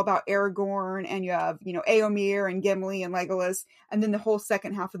and it's all about Aragorn, and you have, you know, Éomer and Gimli and Legolas. And then the whole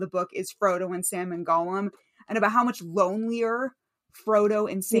second half of the book is Frodo and Sam and Gollum, and about how much lonelier Frodo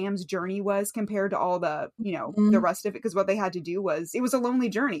and Sam's journey was compared to all the, you know, the rest of it, because what they had to do was, it was a lonely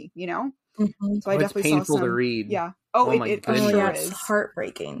journey, you know. So I definitely it's painful saw some, to read. Yeah. It sure is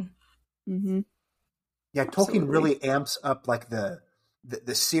heartbreaking. Yeah, Tolkien really amps up like the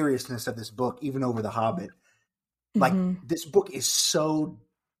seriousness of this book, even over The Hobbit. Like this book is so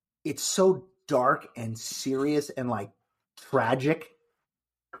dark and serious and like tragic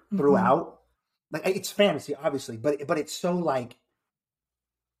throughout. Like, it's fantasy, obviously, but it's so like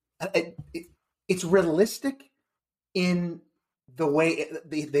it's realistic in the way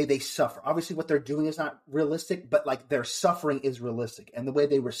they suffer. Obviously, what they're doing is not realistic, but like their suffering is realistic, and the way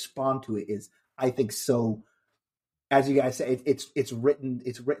they respond to it is, I think, so. As you guys say, it's written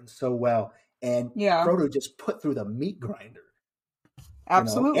so well, and Frodo just put through the meat grinder.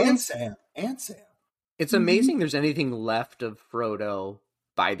 Absolutely, you know? and Sam. It's amazing. There's anything left of Frodo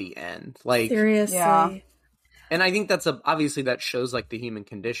by the end, like seriously. Yeah. And I think that's obviously that shows like the human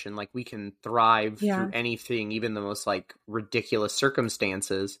condition. Like, we can thrive through anything, even the most like ridiculous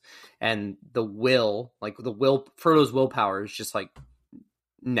circumstances, and Frodo's willpower is just like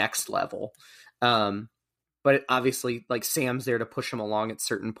next level. But obviously, like, Sam's there to push him along at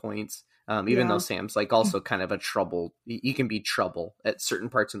certain points, even though Sam's like also kind of a trouble. He can be trouble at certain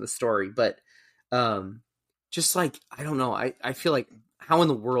parts in the story, but just like, I don't know. I feel like, how in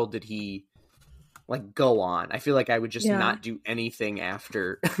the world did he like go on? I feel like I would just not do anything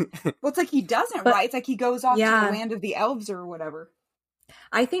after. Well, it's like he doesn't, right? It's like he goes off to the land of the elves or whatever.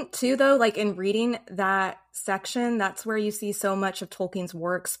 I think too, though, like in reading that section, that's where you see so much of Tolkien's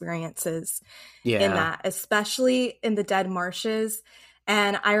war experiences in that, especially in the Dead Marshes.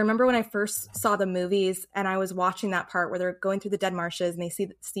 And I remember when I first saw the movies and I was watching that part where they're going through the Dead Marshes and they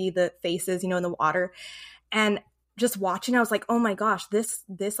see the faces, you know, in the water, and just watching, I was like, oh my gosh, this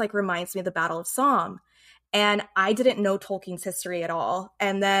like reminds me of the Battle of Somme. And I didn't know Tolkien's history at all.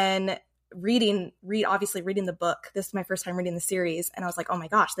 And then obviously reading the book, this is my first time reading the series, and I was like, oh my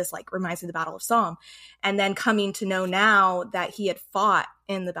gosh, this like reminds me of the Battle of Somme. And then coming to know now that he had fought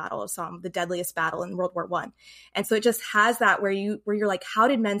in the Battle of Somme, the deadliest battle in World War I. And so it just has that where you're like, how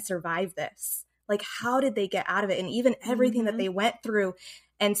did men survive this? Like, how did they get out of it? And even everything that they went through.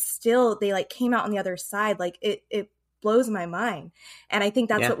 and still they like came out on the other side. Like it blows my mind. And I think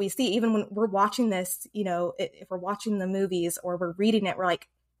that's what we see even when we're watching this, you know, if we're watching the movies or we're reading it, we're like,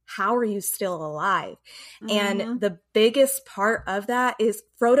 how are you still alive? And the biggest part of that is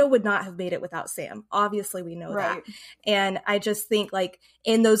Frodo would not have made it without Sam. Obviously, we know that. And I just think like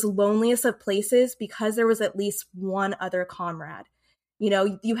in those loneliest of places, because there was at least one other comrade, you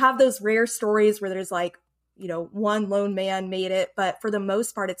know, you have those rare stories where there's like, you know, one lone man made it. But for the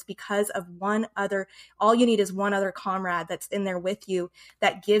most part, it's because of one other, all you need is one other comrade that's in there with you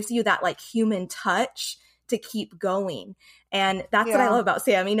that gives you that like human touch to keep going. And that's what I love about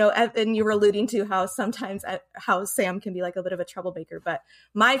Sam, you know, and you were alluding to how sometimes how Sam can be like a bit of a troublemaker, but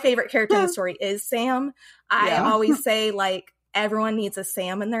my favorite character in the story is Sam. I always say like everyone needs a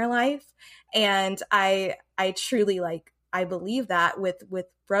Sam in their life. And I truly like, I believe that with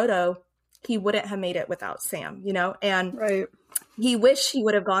Frodo, he wouldn't have made it without Sam, you know, and he wished he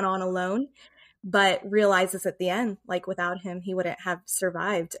would have gone on alone, but realizes at the end, like without him, he wouldn't have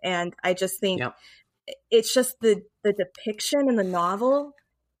survived. And I just think it's just the depiction in the novel.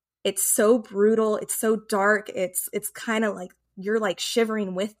 It's so brutal. It's so dark. It's kind of like you're like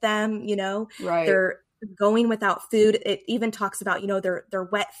shivering with them, you know, they're going without food. It even talks about, you know, their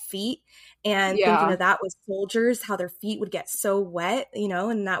wet feet and thinking of that with soldiers, how their feet would get so wet, you know,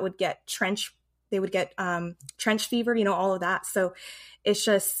 and that would get trench fever, you know, all of that. So it's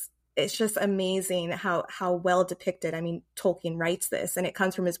just amazing how well depicted. I mean, Tolkien writes this and it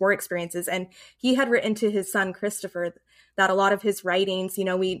comes from his war experiences. And he had written to his son, Christopher, that a lot of his writings, you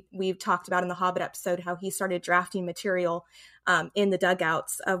know, we've talked about in the Hobbit episode, how he started drafting material in the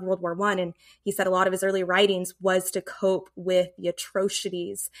dugouts of World War I. And he said a lot of his early writings was to cope with the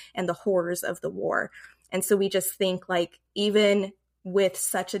atrocities and the horrors of the war. And so we just think like, even with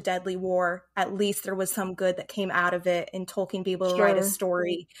such a deadly war, at least there was some good that came out of it, and Tolkien be able to write a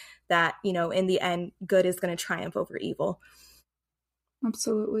story that, you know, in the end, good is going to triumph over evil.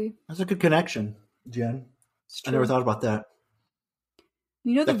 Absolutely. That's a good connection, Jen. I never thought about that.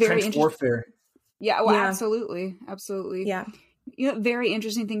 You know, the very interesting warfare. Yeah, well, absolutely. Yeah. You know, very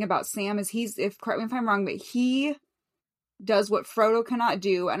interesting thing about Sam is correct me if I'm wrong, but he does what Frodo cannot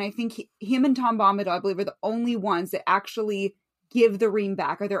do, and I think him and Tom Bombadil, I believe, are the only ones that actually give the ring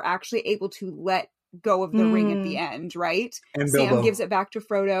back, or they're actually able to let go of the ring at the end, right? And Sam Bilbo gives it back to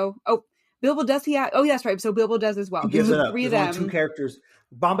Frodo. Oh, Bilbo does that's right. So Bilbo does as well. He gives it up. Three of There's them. only 2 characters.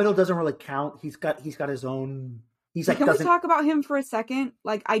 Bombadil doesn't really count. He's got his own. He's like. Can we talk about him for a second?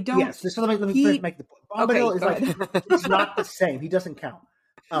 Like, I don't. Yes. So let me make the point. Bombadil is like it's not the same. He doesn't count.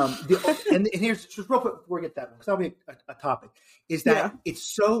 And here's just real quick before we get that one, because that'll be a topic. Is that it's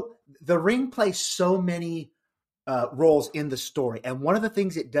so the ring plays so many roles in the story, and one of the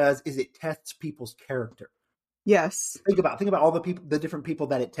things it does is it tests people's character. Yes. Think about all the different people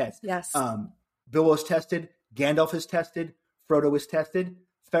that it tests. Yes. Bilbo is tested, Gandalf is tested, Frodo is tested,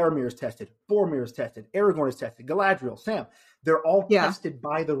 Faramir is tested, Boromir is tested, Aragorn is tested, Galadriel, Sam. They're all tested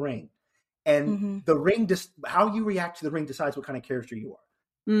by the ring. And the ring, how you react to the ring decides what kind of character you are.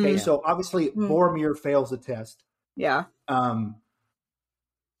 Okay, so obviously Boromir fails the test. Yeah.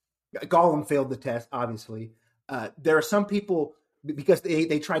 Gollum failed the test, obviously. There are some people, because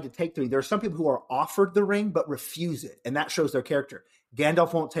they tried to take the ring, there are some people who are offered the ring but refuse it, and that shows their character.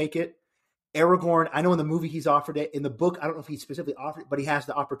 Gandalf won't take it. Aragorn, I know in the movie he's offered it. In the book, I don't know if he specifically offered it, but he has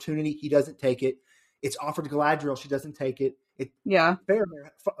the opportunity. He doesn't take it. It's offered to Galadriel. She doesn't take it.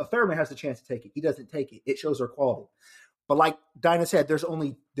 Faramir has the chance to take it. He doesn't take it. It shows her quality. But like Dinah said, there's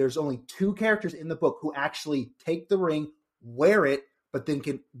only 2 characters in the book who actually take the ring, wear it, but then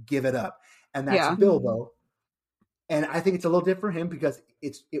can give it up. And that's Bilbo. And I think it's a little different for him because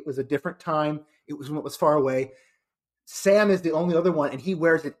it was a different time. It was when it was far away. Sam is the only other one, and he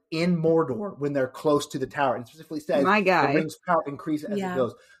wears it in Mordor when they're close to the tower. And specifically says the ring's power increases as it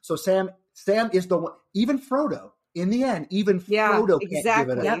goes. So Sam is the one. Even Frodo, in the end, Frodo can't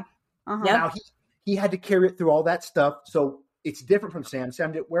give it up. Now he had to carry it through all that stuff, so it's different from Sam.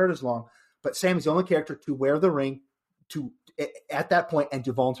 Sam didn't wear it as long, but Sam is the only character to wear the ring at that point and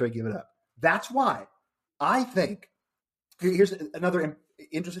to voluntarily give it up. That's why I think. Here's another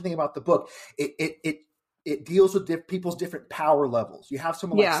interesting thing about the book. It deals with people's different power levels. You have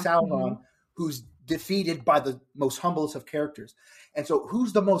someone like Sauron who's defeated by the most humblest of characters. And so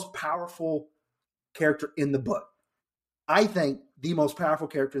who's the most powerful character in the book? I think the most powerful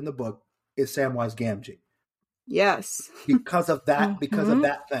character in the book is Samwise Gamgee. Yes. Because of that, of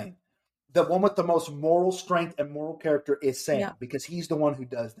that thing. The one with the most moral strength and moral character is Sam, because he's the one who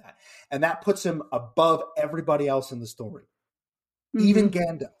does that. And that puts him above everybody else in the story. Even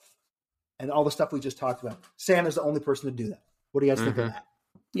Gandalf and all the stuff we just talked about. Sam is the only person to do that. What do you guys think of that?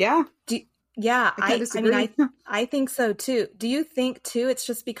 Yeah. Yeah, I can't I disagree. mean, I think so too. Do you think too it's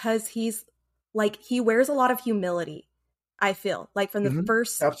just because he's like he wears a lot of humility? I feel like from the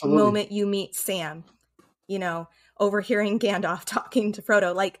first Absolutely. moment you meet Sam, you know, overhearing Gandalf talking to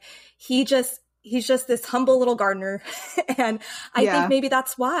Frodo, like he's just this humble little gardener. And I think maybe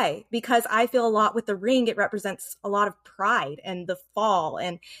that's why, because I feel a lot with the ring, it represents a lot of pride and the fall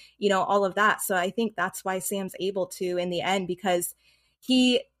and, you know, all of that. So I think that's why Sam's able to in the end, because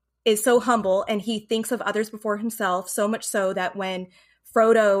he is so humble and he thinks of others before himself, so much so that when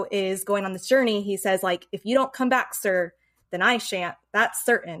Frodo is going on this journey, he says, like, if you don't come back, sir, then I shan't. That's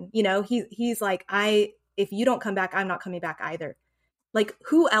certain. You know, he's like, if you don't come back, I'm not coming back either. Like,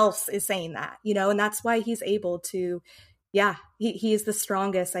 who else is saying that? You know, and that's why he's able to, he is the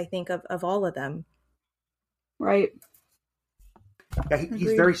strongest, I think, of all of them. Right. Yeah,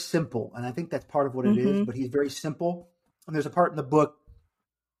 he's very simple, and I think that's part of what it is. But he's very simple. And there's a part in the book,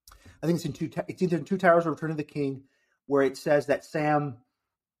 I think it's either in Two Towers or Return of the King, where it says that Tolkien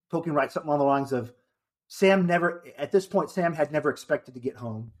writes something along the lines of, Sam had never expected to get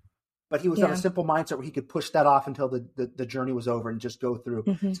home, but he was on a simple mindset where he could push that off until the journey was over and just go through.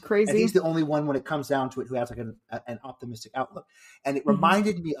 It's crazy. And he's the only one, when it comes down to it, who has like an optimistic outlook. And it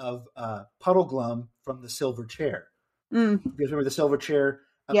reminded me of Puddleglum from The Silver Chair. You guys remember The Silver Chair?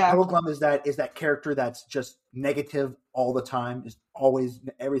 Puddleglum is that character that's just negative all the time. Is always,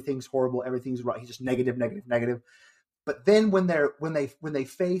 everything's horrible, everything's right. He's just negative. But then when they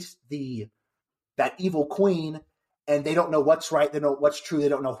face that evil queen, and they don't know what's right, they don't know what's true, they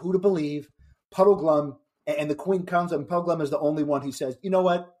don't know who to believe, Puddleglum and the queen comes, and Puddleglum is the only one who says, you know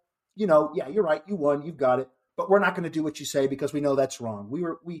what, yeah, you're right, you won, you've got it, but we're not going to do what you say because we know that's wrong.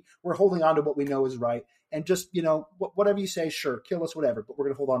 We're holding on to what we know is right, and just, whatever you say, sure, kill us, whatever, but we're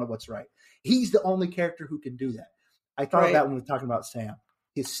going to hold on to what's right. He's the only character who can do that. I thought of that when we were talking about Sam.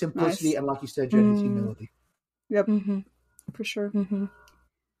 His simplicity, and like you said, Jen, his humility. Yep, for sure.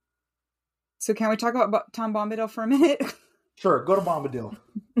 So can we talk about Tom Bombadil for a minute? Sure, go to Bombadil.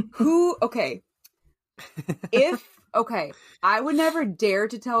 I would never dare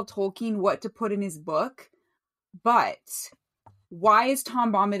to tell Tolkien what to put in his book, but why is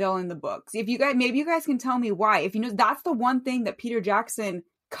Tom Bombadil in the books? Maybe you guys can tell me why. If you know, that's the one thing that Peter Jackson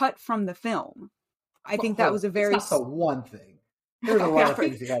cut from the film. I think that was a very... It's not the one thing. There's a lot of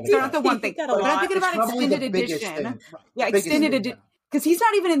things you got to do. It's not the one thing. But I'm thinking about extended edition. Right. Yeah, extended edition. Because he's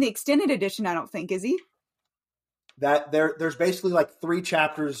not even in the extended edition, I don't think, is he? There's basically like 3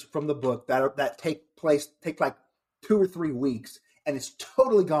 chapters from the book that take like 2 or 3 weeks, and it's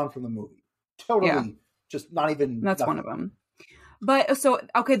totally gone from the movie. Totally, just not even. That's nothing. One of them. But so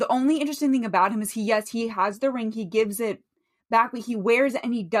the only interesting thing about him is he has the ring, he gives it back, but he wears it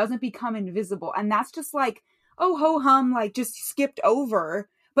and he doesn't become invisible, and that's just like, oh ho hum, like just skipped over.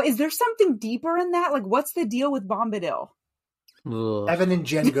 But is there something deeper in that? Like, what's the deal with Bombadil? Ugh. Evan and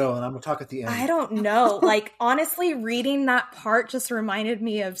Jen go, and I'm going to talk at the end. I don't know. Like, honestly, reading that part just reminded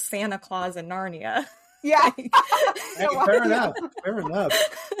me of Santa Claus in Narnia. Yeah. Fair enough.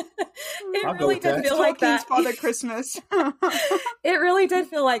 It really did feel like that. Father Christmas. It really did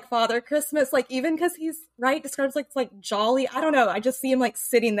feel like Father Christmas. Like, even because he's describes like jolly. I don't know. I just see him like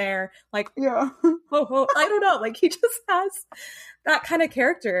sitting there, like, ho ho. I don't know. Like, he just has that kind of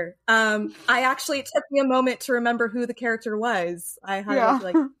character. It took me a moment to remember who the character was. I had to be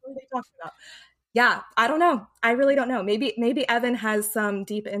like, what are they talking about? Yeah, I don't know. I really don't know. Maybe Evan has some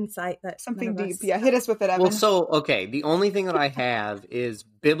deep insight that something deep. Yeah, hit us with it, Evan. Well, the only thing that I have is,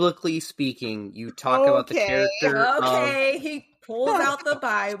 biblically speaking, you talk about the character. Okay, he pulls out the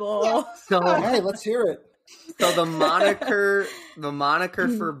Bible. So hey, let's hear it. So the moniker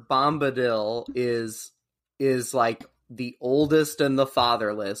for Bombadil is like the oldest and the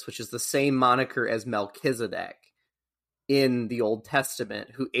fatherless, which is the same moniker as Melchizedek in the Old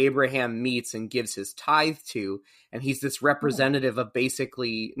Testament, who Abraham meets and gives his tithe to, and he's this representative of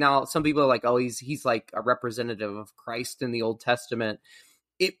basically, now some people are like, oh, he's like a representative of Christ in the Old Testament.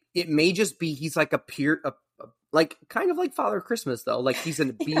 It may just be he's like like kind of like Father Christmas, though. Like, he's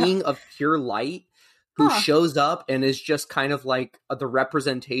a being of pure light who shows up and is just kind of like the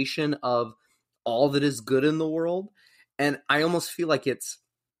representation of all that is good in the world. And I almost feel like it's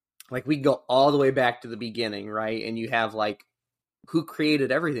like we go all the way back to the beginning, right? And you have like, who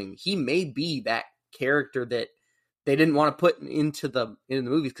created everything? He may be that character that they didn't want to put into the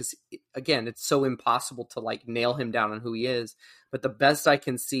movies because, again, it's so impossible to like nail him down on who he is. But the best I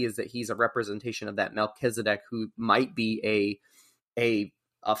can see is that he's a representation of that Melchizedek, who might be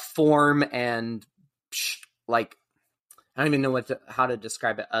a form and like, I don't even know how to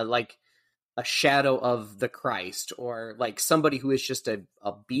describe it. Like a shadow of the Christ, or like somebody who is just a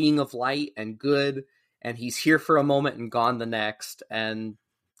being of light and good, and he's here for a moment and gone the next. And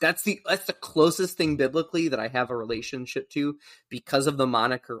that's the closest thing biblically that I have a relationship to, because of the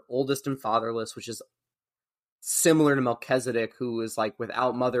moniker oldest and fatherless, which is similar to Melchizedek, who is like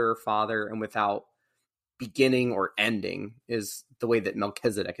without mother or father and without beginning or ending, is the way that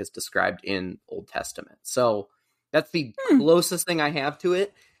Melchizedek is described in Old Testament. So that's the closest thing I have to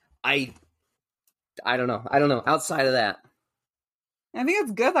it. I don't know. Outside of that, I think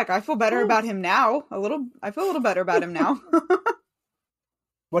it's good. Like, I feel better about him now. I feel a little better about him now.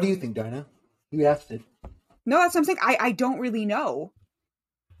 What do you think, Dinah? You asked it. No, that's what I'm saying. I don't really know.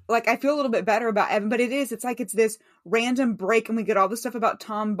 Like, I feel a little bit better about Evan, but it's like it's this random break, and we get all this stuff about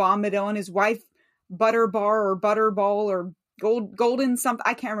Tom Bombadil and his wife Butterbar or Butterball or Golden something.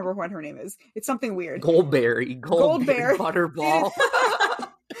 I can't remember what her name is. It's something weird. Goldberry Butterball.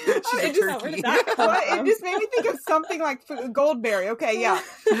 It just made me think of something like Goldberry. Okay, yeah.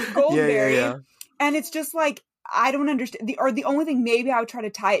 Goldberry. Yeah. And it's just like, I don't understand. The only thing maybe I would try to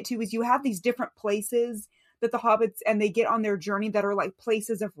tie it to is you have these different places that the hobbits and they get on their journey that are like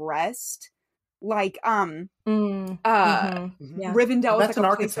places of rest. Like Rivendell is like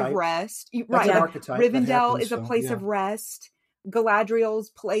a place of rest. Right. Rivendell is a place of rest. Galadriel's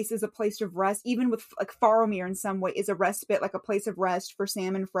place is a place of rest. Even with like Faramir in some way is a respite, like a place of rest for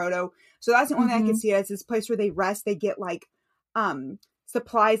Sam and Frodo. So that's the only thing I can see it as this place where they rest, they get like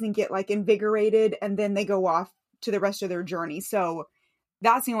supplies and get like invigorated, and then they go off to the rest of their journey. So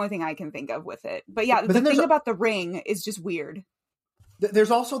that's the only thing I can think of with it. But yeah, the thing about the ring is just weird.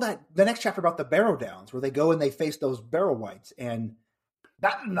 There's also the next chapter about the Barrow Downs, where they go and they face those Barrow Wights, and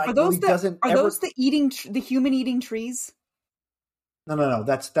that are those the human eating trees? No.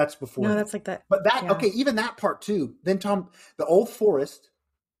 That's before. No, that's like that. But okay, even that part too. Then the old forest,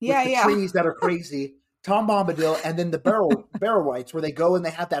 with the trees that are crazy. Tom Bombadil, and then the Barrow Wights, where they go and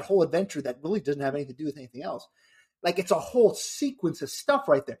they have that whole adventure that really doesn't have anything to do with anything else. Like, it's a whole sequence of stuff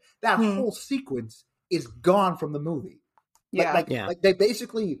right there. That whole sequence is gone from the movie. Like they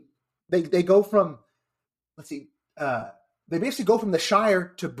basically they go from they basically go from the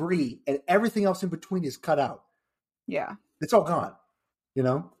Shire to Bree, and everything else in between is cut out. Yeah, it's all gone. You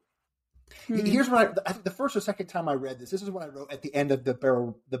know. Here's what I think the first or second time I read this is what I wrote at the end of the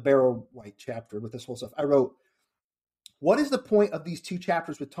Barrow Wight chapter with this whole stuff. I wrote, "What is the point of these two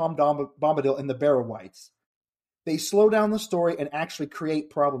chapters with Tom Bombadil and the Barrow Wights? They slow down the story and actually create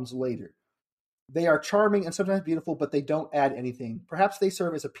problems later. They are charming and sometimes beautiful, but they don't add anything. Perhaps they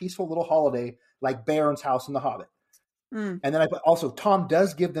serve as a peaceful little holiday like Baron's house in The Hobbit." And then I put also, Tom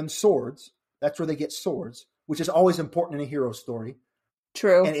does give them swords. That's where they get swords, which is always important in a hero story.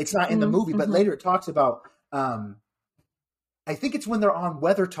 True. And it's not in the movie, but later it talks about, I think it's when they're on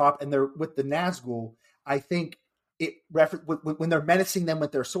Weathertop and they're with the Nazgul. I think when they're menacing them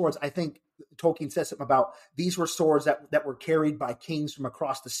with their swords, I think Tolkien says something about these were swords that were carried by kings from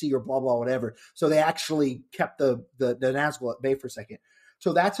across the sea or blah, blah, whatever. So they actually kept the Nazgul at bay for a second.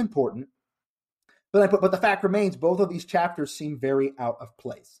 So that's important. But the fact remains, both of these chapters seem very out of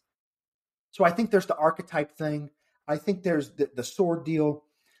place. So I think there's the archetype thing. I think there's the sword deal.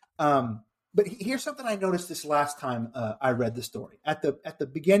 But here's something I noticed this last time I read the story. At the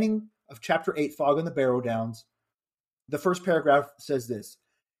beginning of chapter 8, Fog on the Barrow Downs, the first paragraph says this: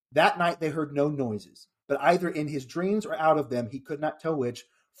 "That night they heard no noises, but either in his dreams or out of them, he could not tell which,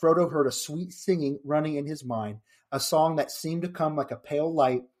 Frodo heard a sweet singing running in his mind, a song that seemed to come like a pale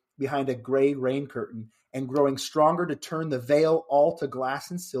light behind a gray rain curtain, and growing stronger to turn the veil all to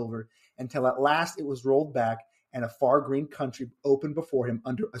glass and silver, until at last it was rolled back, and a far green country opened before him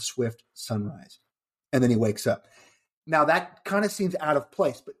under a swift sunrise." And then he wakes up. Now that kind of seems out of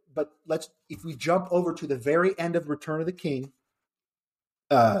place, but if we jump over to the very end of Return of the King,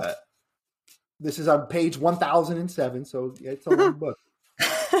 this is on page 1007, so it's a long book.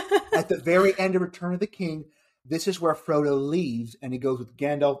 At the very end of Return of the King, this is where Frodo leaves, and he goes with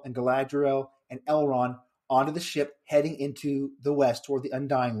Gandalf and Galadriel and Elrond onto the ship heading into the west toward the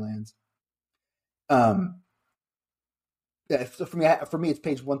Undying Lands. So for me, it's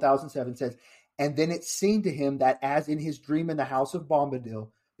page 1007. Says, "And then it seemed to him that as in his dream in the house of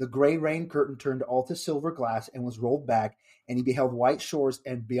Bombadil, the gray rain curtain turned all to silver glass and was rolled back, and he beheld white shores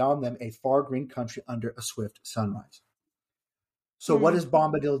and beyond them a far green country under a swift sunrise." So what does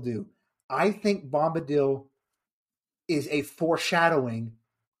Bombadil do? I think Bombadil is a foreshadowing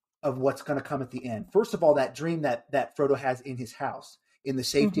of what's going to come at the end. First of all, that dream that Frodo has in his house, in the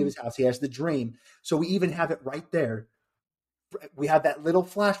safety of his house, he has the dream. So we even have it right there. We have that little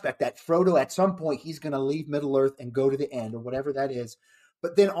flashback that Frodo, at some point, he's going to leave Middle-earth and go to the end, or whatever that is.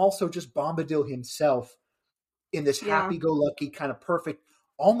 but then also just Bombadil himself in this happy-go-lucky kind of perfect.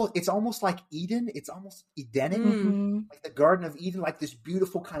 It's almost like Eden. It's almost Edenic, like the Garden of Eden, like this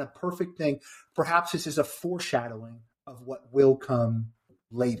beautiful kind of perfect thing. Perhaps this is a foreshadowing of what will come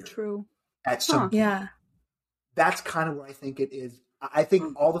later. True. At some point. Yeah. That's kind of what I think it is. I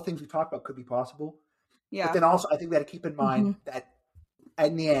think all the things we talked about could be possible. Yeah. But then also, I think we got to keep in mind that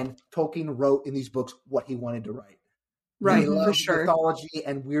in the end, Tolkien wrote in these books what he wanted to write. Right, he loved for sure. mythology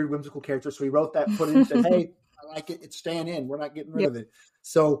and weird whimsical characters, so he wrote that, put it in, and said, "Hey, I like it. It's staying in. We're not getting rid of it."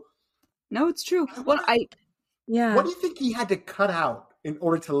 So, no, it's true. Well, what do you think he had to cut out in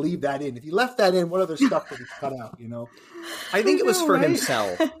order to leave that in? If he left that in, what other stuff did he cut out? You know, I think it was for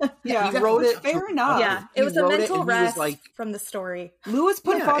himself. Yeah, he wrote it. Fair enough. Yeah, it was a mental rest from the story. Lewis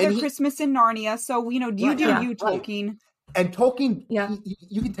put Father Christmas in Narnia, so you do you, Tolkien. Right. And Tolkien,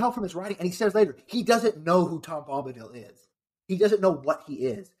 you can tell from his writing, and he says later, he doesn't know who Tom Bombadil is. He doesn't know what he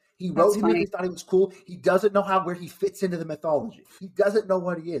is. He wrote him because he thought he was cool. He doesn't know where he fits into the mythology. He doesn't know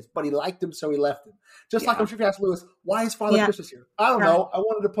what he is, but he liked him, so he left him. Just like I'm sure if you ask Lewis, why is Father Christmas here? I don't know. I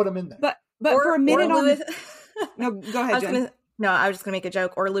wanted to put him in there. But for a minute no, go ahead, Jen. I was just going to make a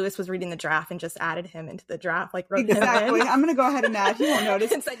joke. Or Lewis was reading the draft and just added him into the draft, like wrote exactly. him in. I'm going to go ahead and add. He won't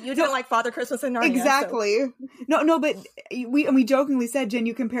notice. And said you didn't like Father Christmas and Narnia. Exactly. So. No, but we jokingly said, Jen,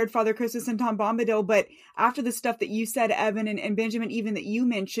 you compared Father Christmas and Tom Bombadil, but after the stuff that you said, Evan and Benjamin, even that you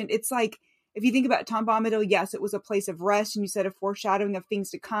mentioned, it's like, if you think about Tom Bombadil, yes, it was a place of rest, and you said a foreshadowing of things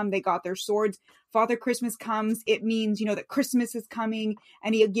to come. They got their swords. Father Christmas comes. It means, that Christmas is coming,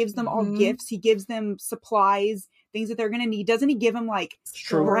 and he gives them all gifts. He gives them supplies, things that they're going to need. Doesn't he give them like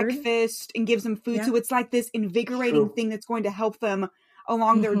breakfast and gives them food? Yeah. So it's like this invigorating thing that's going to help them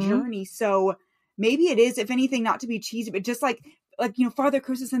along their journey. So maybe it is, if anything, not to be cheesy, but just like Father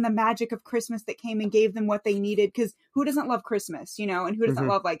Christmas and the magic of Christmas that came and gave them what they needed. Because who doesn't love Christmas, and who doesn't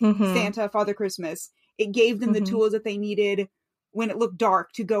love Santa, Father Christmas? It gave them the tools that they needed when it looked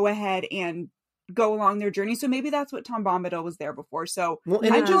dark to go ahead and go along their journey. So maybe that's what Tom Bombadil was there before. So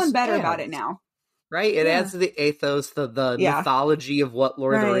I'm feeling better about it now. Right? It adds to the ethos, the mythology of what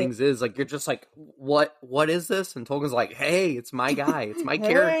Lord of the Rings is. Like, you're just like, what is this? And Tolkien's like, hey, it's my guy. It's my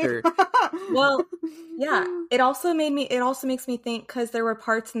character. Well, yeah. It also makes me think, because there were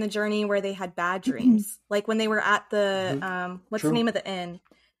parts in the journey where they had bad dreams. Like when they were at the, what's the name of the inn?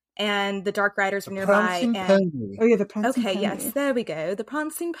 And the Dark Riders were nearby. The Prancing Pony. Yes, there we go. The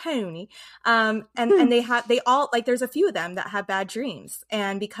Prancing Pony. And they all, like, there's a few of them that have bad dreams,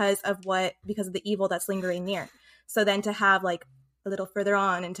 and because of the evil that's lingering near. So then to have like a little further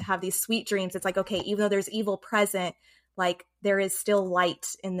on and to have these sweet dreams, it's like, okay, even though there's evil present, like there is still light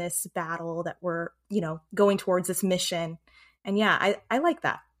in this battle that we're, going towards this mission. And yeah, I like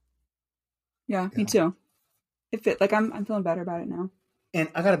that. Yeah, me too. It fit. Like I'm feeling better about it now. And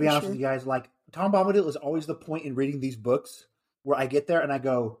I got to be honest with you guys, like, Tom Bombadil is always the point in reading these books where I get there and I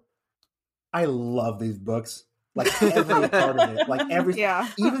go, I love these books. Like, every part of it. Like,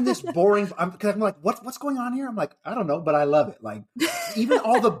 even this boring, because I'm like, what's going on here? I'm like, I don't know, but I love it. Like, even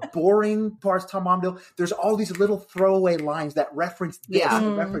all the boring parts, Tom Bombadil, there's all these little throwaway lines that reference this,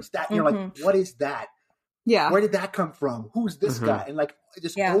 and reference that. And you're like, what is that? Yeah. Where did that come from? Who's this guy? And like,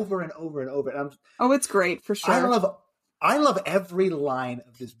 just over and over and over. And it's great, for sure. I love every line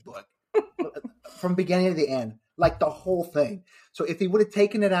of this book from beginning to the end, like the whole thing. So if he would have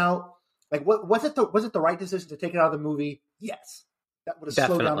taken it out, like, was it the right decision to take it out of the movie? Yes, that would have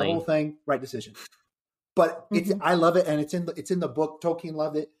slowed down the whole thing. Right decision. But I love it, and it's in the book. Tolkien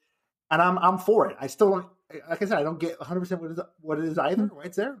loved it, and I'm for it. I still don't, like I said, I don't get 100% what it is either.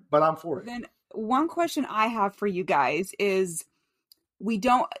 It's there, but I'm for it. Then one question I have for you guys is,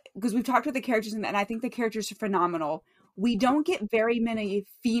 because we've talked about the characters, and I think the characters are phenomenal. We don't get very many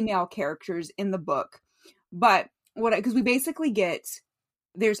female characters in the book, but because we basically get,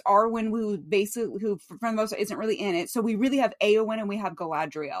 there's Arwen, who for the most part isn't really in it. So we really have Éowyn and we have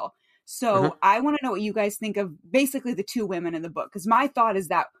Galadriel. So I want to know what you guys think of basically the two women in the book. Because my thought is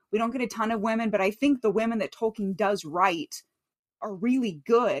that we don't get a ton of women, but I think the women that Tolkien does write are really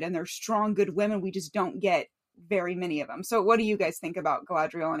good, and they're strong, good women. We just don't get very many of them. So what do you guys think about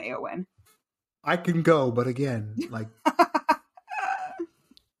Galadriel and Éowyn? I can go, but again, like, I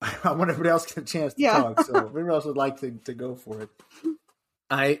want everybody else to get a chance to talk. So everybody else would like to go for it.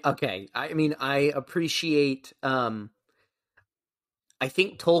 I appreciate, I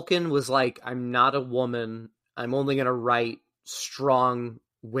think Tolkien was like, I'm not a woman. I'm only going to write strong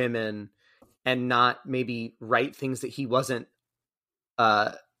women and not maybe write things that he wasn't,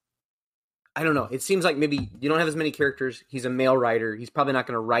 I don't know. It seems like maybe you don't have as many characters. He's a male writer. He's probably not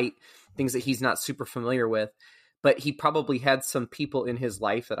going to write things that he's not super familiar with. but he probably had some people in his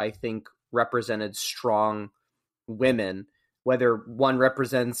life that I think represented strong women, whether one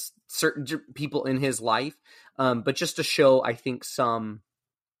represents certain people in his life, but just to show, I think, some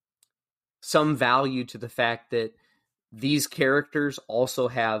value to the fact that these characters also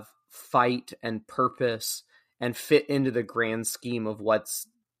have fight and purpose and fit into the grand scheme of what's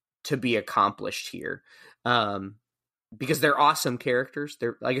to be accomplished here. Because they're awesome characters.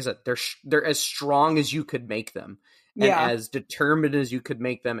 They're, like I said, they're as strong as you could make them, and as determined as you could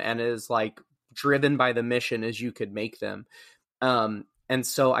make them, and as like driven by the mission as you could make them. And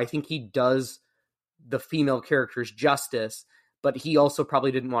so I think he does the female characters justice, but he also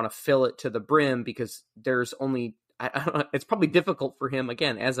probably didn't want to fill it to the brim, because there's only, I don't know, it's probably difficult for him,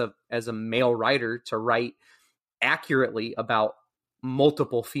 again, as a male writer, to write accurately about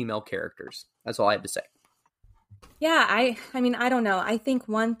multiple female characters. That's all I had to say. Yeah, I mean, I don't know. I think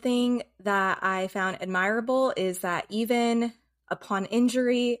one thing that I found admirable is that even upon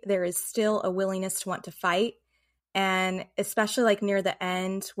injury, there is still a willingness to want to fight. And especially like near the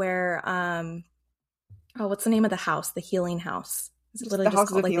end where, what's the name of the house? The Healing House. Is it literally just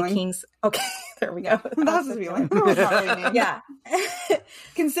called like the King's? Okay, there we go. The House of Healing. Yeah.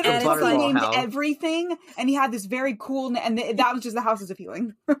 Considering he named everything, and he had this very cool, and that was just the Houses of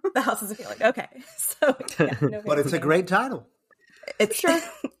Healing. The Houses of Healing. Okay, so yeah, no, but it's a great title. It's sure.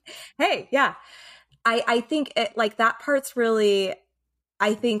 Hey, yeah, I think it, like, that part's really,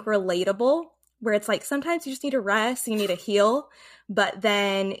 I think, relatable. Where it's like sometimes you just need to rest, you need to heal, but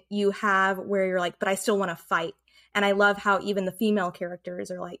then you have where you're like, but I still want to fight. And I love how even the female characters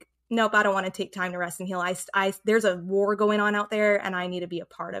are like, nope, I don't want to take time to rest and heal. There's a war going on out there, and I need to be a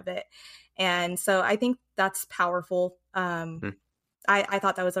part of it. And so I think that's powerful. I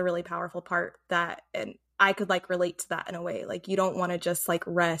thought that was a really powerful part, that, and I could like relate to that in a way. Like, you don't want to just like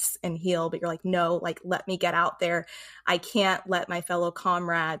rest and heal, but you're like, no, like, let me get out there. I can't let my fellow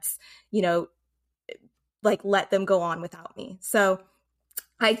comrades, like, let them go on without me. So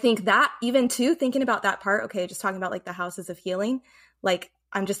I think that even too, thinking about that part, okay, just talking about like the Houses of Healing, like,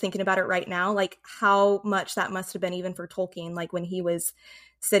 I'm just thinking about it right now, like how much that must have been even for Tolkien, like when he was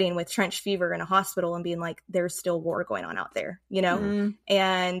sitting with trench fever in a hospital and being like, there's still war going on out there,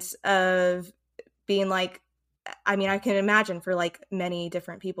 and of being like, I mean, I can imagine for like many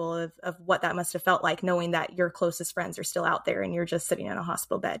different people of what that must have felt like, knowing that your closest friends are still out there and you're just sitting in a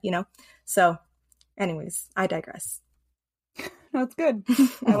hospital bed, So anyways, I digress. No, it's good.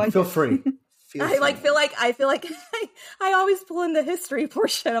 I like Feel free. I feel like I always pull in the history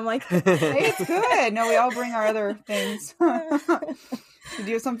portion. I'm like, hey, it's good. No, we all bring our other things. Did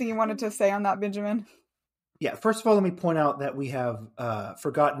you have something you wanted to say on that, Benjamin? Yeah. First of all, let me point out that we have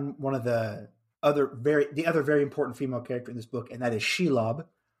forgotten one of the other very important female character in this book, and that is Shelob,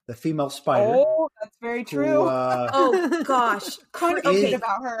 the female spider. Oh, that's very true. Oh gosh, okay,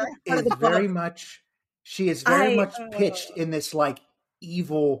 about her. She is very much pitched in this like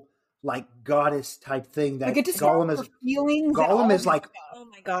evil, like goddess type thing that Gollum is. Gollum is like, oh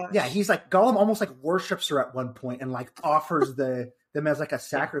my gosh, yeah, he's like, Gollum almost like worships her at one point and like offers them as like a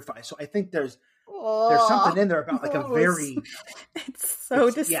sacrifice. So I think there's something in there about like a very. It's so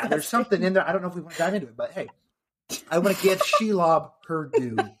disgusting. Yeah, there's something in there. I don't know if we want to dive into it, but hey, I want to give Shelob her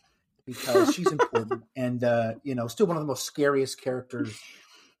due because she's important and still one of the most scariest characters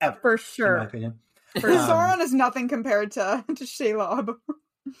ever, for sure. In my opinion. Sauron is nothing compared to Shelob.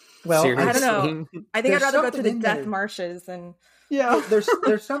 Well, I don't know. I think I'd rather go through the Death Marshes and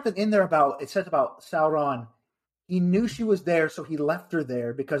there's something in there about, it says about Sauron. He knew she was there, so he left her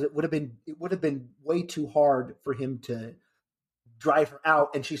there because it would have been way too hard for him to drive her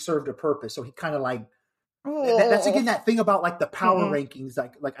out, and she served a purpose. So he kind of like that's again that thing about like the power rankings,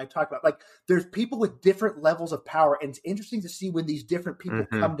 like I talked about. Like, there's people with different levels of power, and it's interesting to see when these different people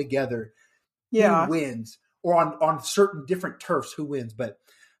come together. Who wins, or on certain different turfs, who wins. But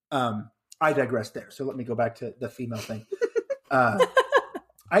I digress there. So let me go back to the female thing. I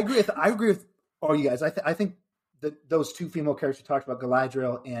agree with all you guys. I think that those two female characters you talked about,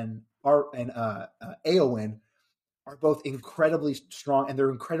 Galadriel and Eowyn, are both incredibly strong, and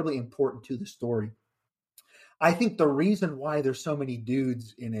they're incredibly important to the story. I think the reason why there's so many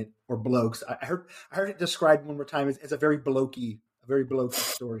dudes in it, or blokes, I heard it described one more time as a very blokey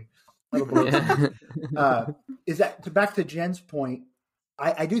story. Is that, back to Jen's point,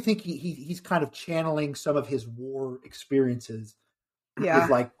 I do think he's kind of channeling some of his war experiences with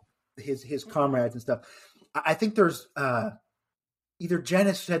like his comrades and stuff. I think there's either Jen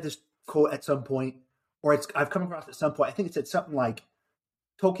has said this quote at some point, or I've come across it at some point. I think it said something like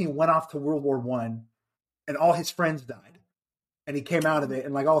Tolkien went off to World War I and all his friends died, and he came out of it,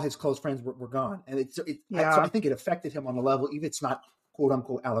 and like all his close friends were gone, and so I think it affected him on a level, even if it's not quote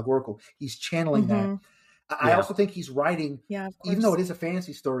unquote allegorical. He's channeling that. I also think he's writing, even though it is a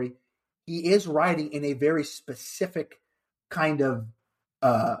fantasy story, he is writing in a very specific kind of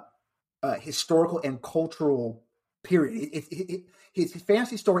historical and cultural period. His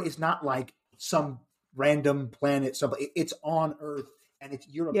fantasy story is not like some random planet. It's on Earth, and it's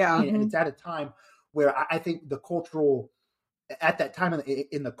European, and it's at a time where I think the cultural, at that time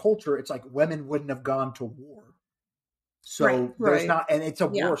in the culture, it's like women wouldn't have gone to war. So there's not, and it's a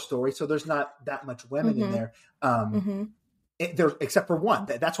war story, so there's not that much women in there. There, except for one.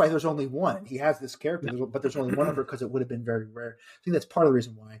 That's why there's only one. He has this character, but there's only one of her because it would have been very rare. I think that's part of the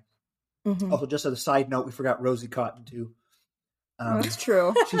reason why. Also, just as a side note, we forgot Rosie Cotton too. That's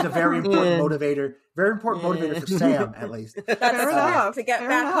true. She's a very important motivator. Very important motivator for Sam, at least. To get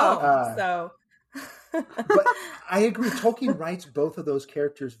back home. So. But I agree. Tolkien writes both of those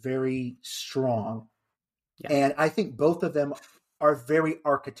characters very strong. Yeah. And I think both of them are very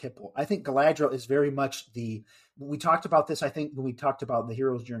archetypal. I think Galadriel is very much we talked about this, I think, when we talked about the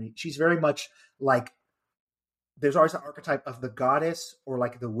hero's journey. She's very much like, there's always an archetype of the goddess or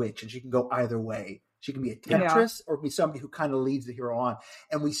like the witch, and she can go either way. She can be a temptress or be somebody who kind of leads the hero on.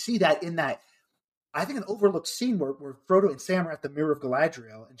 And we see that in that, I think, an overlooked scene where Frodo and Sam are at the Mirror of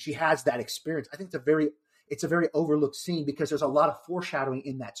Galadriel, and she has that experience. I think it's a very overlooked scene because there's a lot of foreshadowing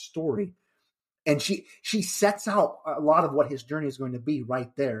in that story. And she sets out a lot of what his journey is going to be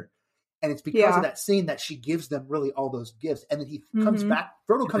right there. And it's because of that scene that she gives them really all those gifts. And then he comes back,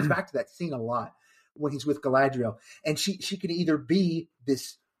 Frodo comes back to that scene a lot when he's with Galadriel. And she can either be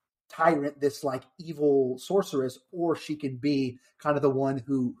this tyrant, this like evil sorceress, or she can be kind of the one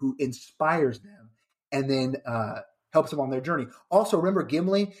who inspires them and then helps them on their journey. Also, remember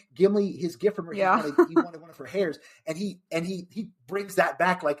Gimli, his gift from her, he wanted one of her hairs, and he brings that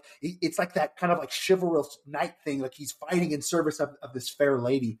back. Like it's like that kind of like chivalrous knight thing. Like he's fighting in service of this fair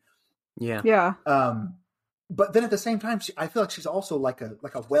lady. Yeah. But then at the same time, I feel like she's also like a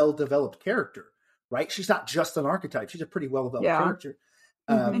well-developed character, right? She's not just an archetype. She's a pretty well-developed character.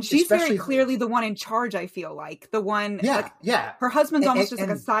 And she's very clearly the one in charge, I feel like. The one, her husband's almost just like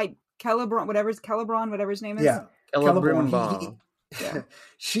a side, Celebrimbor, whatever his name is. Yeah. Celebrimbor.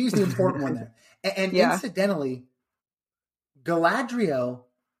 She's the important one there. And incidentally, Galadriel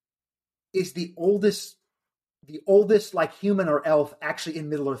is the oldest like human or elf actually in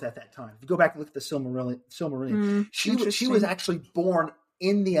Middle Earth at that time. If you go back and look at the Silmarillion, she was actually born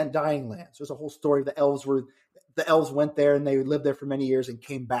in the Undying Lands. There's a whole story. The elves went there and they lived there for many years and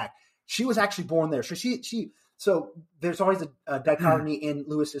came back. She was actually born there. So there's always a dichotomy in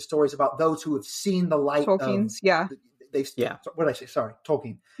Lewis's stories about those who have seen the light. Tolkien's, What did I say? Sorry,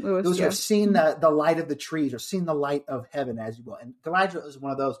 Tolkien. Lewis, those who have seen the light of the trees or seen the light of heaven, as you will. And Galadriel is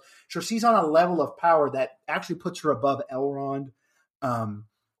one of those. So she's on a level of power that actually puts her above Elrond,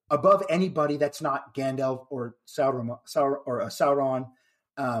 above anybody that's not Gandalf or Sauron,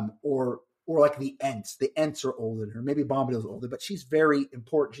 or like the Ents. The Ents are older than her. Maybe Bombadil's older, but she's very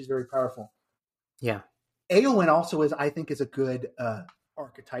important. She's very powerful. Yeah. Eowyn also is a good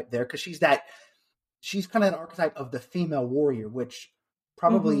archetype there because she's kind of an archetype of the female warrior, which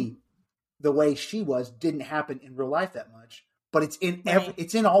probably the way she was didn't happen in real life that much. But it's in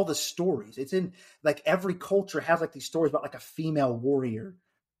it's in all the stories. It's in like every culture has like these stories about like a female warrior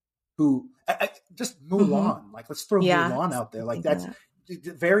who just Mulan. Like let's throw Mulan out there. Like that's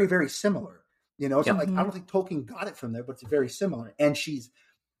very, very similar. You know, so like I don't think Tolkien got it from there, but it's very similar. And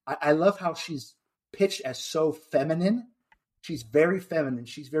I love how she's pitched as so feminine. She's very feminine.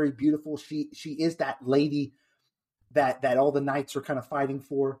 She's very beautiful. She is that lady that all the knights are kind of fighting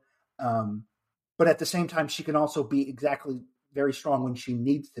for. But at the same time, she can also be exactly very strong when she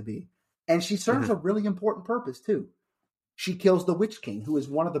needs to be. And she serves a really important purpose too. She kills the Witch King, who is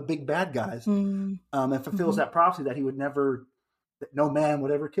one of the big bad guys, and fulfills that prophecy that that no man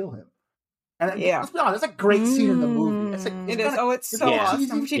would ever kill him. And let's be honest, it's a great scene in the movie. It's so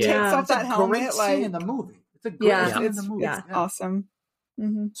awesome. She takes off that helmet. Great scene in the movie. It's a great scene in the movie. It's awesome.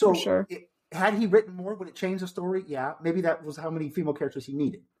 Mm-hmm, so for sure. Had he written more, would it change the story? Yeah, maybe that was how many female characters he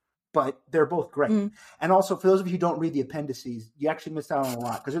needed. But they're both great. And also, for those of you who don't read the appendices, you actually missed out on a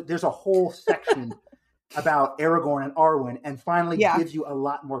lot because there's a whole section about Aragorn and Arwen, and finally gives you a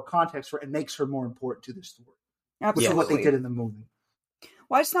lot more context for it and makes her more important to the story. Absolutely. Which is what they did in the movie.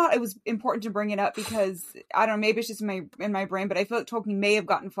 Well, I just thought it was important to bring it up because, I don't know, maybe it's just in my brain, but I feel like Tolkien may have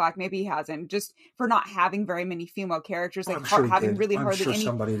gotten flack, maybe he hasn't, just for not having very many female characters, like having really hardly any.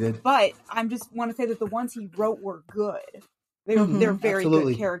 Somebody did. But I just want to say that the ones he wrote were good. They're very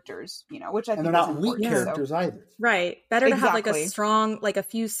Absolutely. good characters, you know, which I think they're is not weak important, characters either. Right. Better to have like Exactly. a strong, like a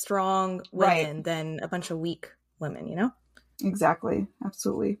few strong women Right. than a bunch of weak women, you know? Exactly.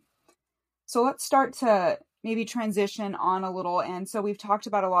 Absolutely. So let's start to maybe transition on a little. And so we've talked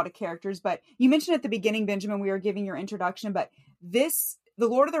about a lot of characters, but you mentioned at the beginning, Benjamin, we were giving your introduction, but the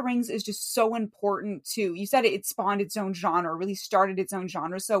Lord of the Rings is just so important too. You said it spawned its own genre, really started its own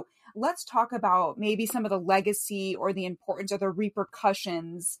genre. So let's talk about maybe some of the legacy or the importance or the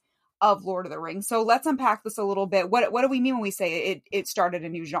repercussions of Lord of the Rings. So let's unpack this a little bit. What do we mean when we say it started a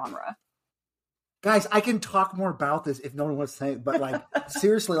new genre? Guys, I can talk more about this if no one wants to say it, but like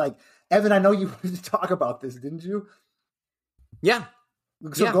seriously, like Evan, I know you wanted to talk about this, didn't you? Yeah.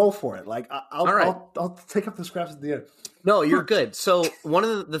 So go for it. Like I'll take up the scraps at the end. No, you're good. So one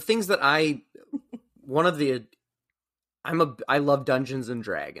of the things that I love Dungeons and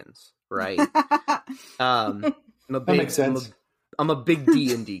Dragons, right? I'm a big, that makes sense. I'm a big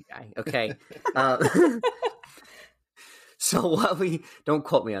D&D guy. Okay. So what don't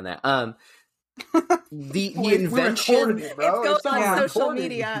quote me on that. The invention. It, bro. It's going on social recorded.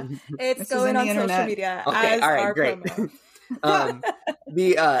 media. It's This going is on the social internet. media. Okay, as all right, our great. promo.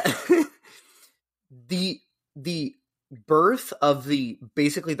 The birth of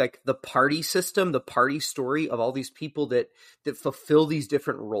basically like the party system, the party story of all these people that fulfill these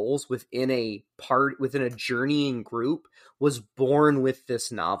different roles within a journeying group was born with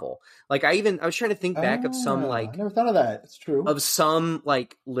this novel. Like I was trying to think back of some I never thought of that. It's true. Of some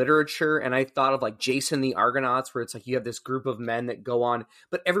like literature, and I thought of like Jason the Argonauts, where it's like you have this group of men that go on,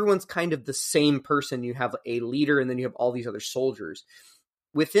 but everyone's kind of the same person. You have a leader, and then you have all these other soldiers.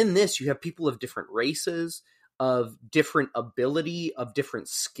 Within this, you have people of different races, of different ability, of different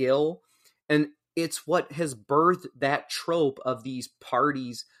skill. And it's what has birthed that trope of these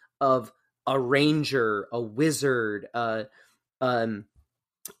parties of a ranger, a wizard, a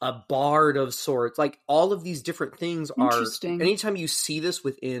bard of sorts. Like all of these different things are, anytime you see this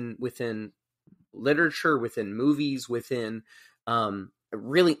within literature, within movies, within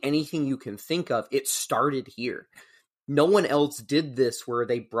really anything you can think of, it started here. No one else did this where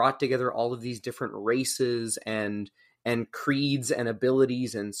they brought together all of these different races and creeds and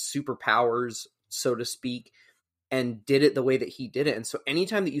abilities and superpowers, so to speak, and did it the way that he did it. And so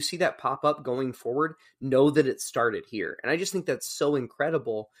anytime that you see that pop up going forward, know that it started here. And I just think that's so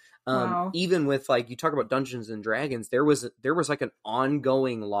incredible. Wow. Even with like, you talk about Dungeons and Dragons, there was like an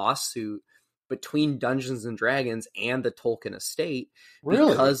ongoing lawsuit between Dungeons and Dragons and the Tolkien estate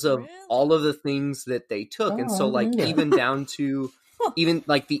because of all of the things that they took. And so like even down to even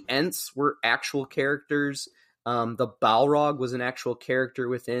like the Ents were actual characters. The Balrog was an actual character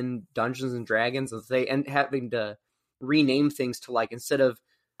within Dungeons and Dragons, and having to rename things to like, instead of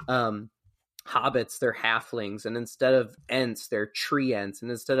hobbits, they're halflings, and instead of Ents, they're tree Ents,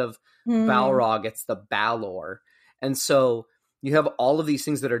 and instead of Balrog, it's the Balor. And so you have all of these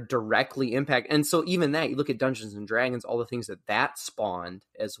things that are directly impact. And so even that, you look at Dungeons and Dragons, all the things that spawned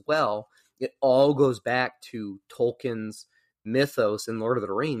as well, it all goes back to Tolkien's mythos in Lord of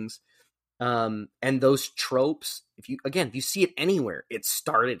the Rings. And those tropes, if you see it anywhere, it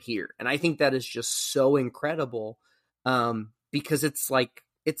started here. And I think that is just so incredible, because it's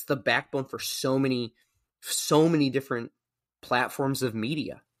the backbone for so many different platforms of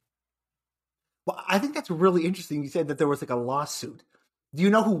media. Well, I think that's really interesting. You said that there was like a lawsuit. Do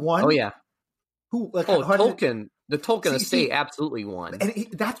you know who won? Oh yeah. Who? Like, Tolkien. The Tolkien estate absolutely won. And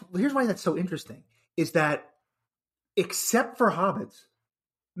here's why that's so interesting: is that except for hobbits,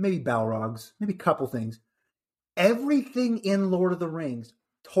 maybe Balrogs, maybe a couple things, everything in Lord of the Rings,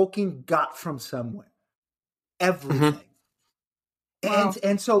 Tolkien got from somewhere. Everything. Wow.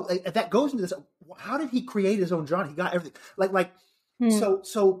 And so that goes into this. How did he create his own genre? He got everything.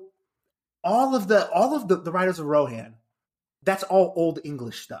 So all of the writers of Rohan, that's all Old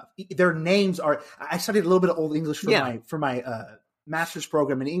English stuff. Their names are. I studied a little bit of Old English for my master's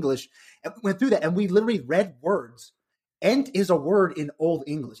program in English, and went through that, and we literally read words. Ent is a word in Old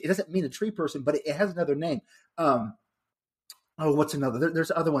English. It doesn't mean a tree person, but it has another name. What's another? There's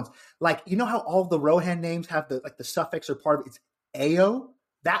other ones. Like, you know how all the Rohan names have the suffix or part of it? It's Ao.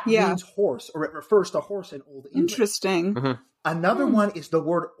 That means horse, or it refers to horse in Old English. Interesting. Mm-hmm. Another one is the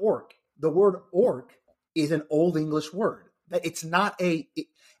word orc. The word orc is an Old English word. It's not he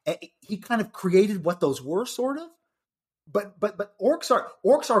kind of created what those were, sort of. But orcs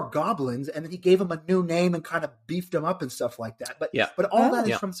are goblins, and then he gave them a new name and kind of beefed them up and stuff like that. But all that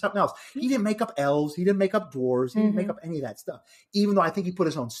is from something else. He didn't make up elves. He didn't make up dwarves. He didn't make up any of that stuff. Even though I think he put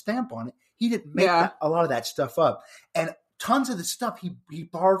his own stamp on it, he didn't make a lot of that stuff up. And tons of the stuff he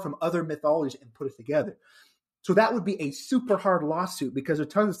borrowed from other mythologies and put it together. So that would be a super hard lawsuit because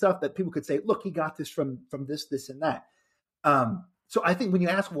there's tons of stuff that people could say, look, he got this from this, and that. So I think when you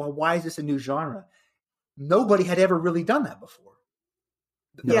ask, well, why is this a new genre? Nobody had ever really done that before.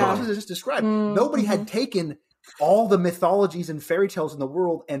 The process I just described. Nobody had taken all the mythologies and fairy tales in the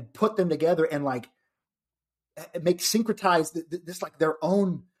world and put them together and like make syncretize this like their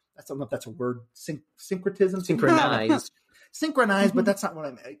own. I don't know if that's a word. Syncretism. Synchronized, but that's not what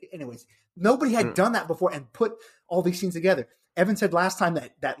I meant. Anyways, nobody had done that before and put all these scenes together. Evan said last time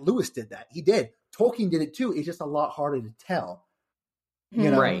that Lewis did that. He did. Tolkien did it too. It's just a lot harder to tell.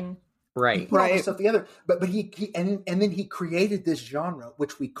 You know? Right. He put all this stuff together, but he and then he created this genre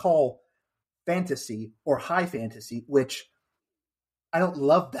which we call fantasy or high fantasy, which I don't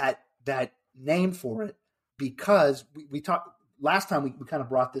love that name for it because we talked last time we kind of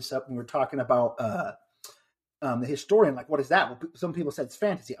brought this up when we were talking about the historian, like, what is that? Well, some people said it's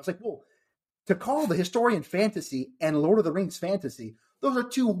fantasy. I was like, well, to call the historian fantasy and Lord of the Rings fantasy, those are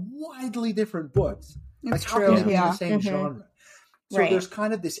two widely different books. It's like, true. How can they be the same genre? So Right. there's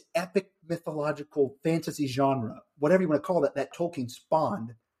kind of this epic mythological fantasy genre, whatever you want to call it, that Tolkien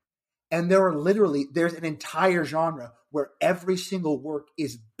spawned. And there's an entire genre where every single work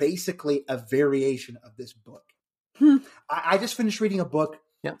is basically a variation of this book. I just finished reading a book.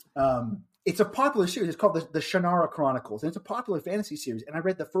 Yeah. It's a popular series. It's called the Shannara Chronicles, and it's a popular fantasy series. And I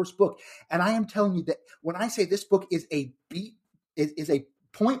read the first book, and I am telling you that when I say this book is a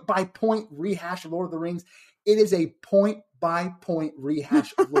point by point rehash of Lord of the Rings, it is a point by point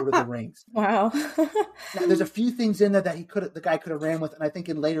rehash of Lord of the Rings. Wow. Now, there's a few things in there that the guy could have ran with, and I think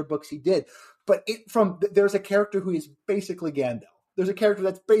in later books he did. But there's a character who is basically Gandalf. There's a character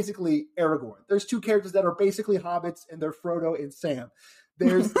that's basically Aragorn. There's two characters that are basically hobbits, and they're Frodo and Sam.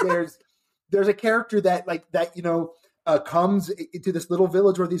 There's a character that comes into this little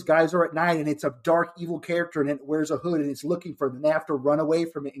village where these guys are at night, and it's a dark, evil character, and it wears a hood, and it's looking for them. And they have to run away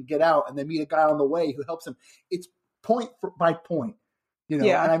from it and get out, and they meet a guy on the way who helps them. It's point by point, And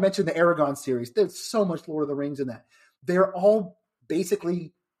I mentioned the Aragon series. There's so much Lord of the Rings in that. They're all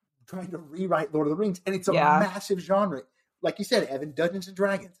basically trying to rewrite Lord of the Rings, and it's a massive genre. Like you said, Evan, Dungeons and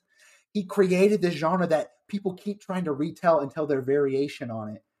Dragons. He created this genre that people keep trying to retell and tell their variation on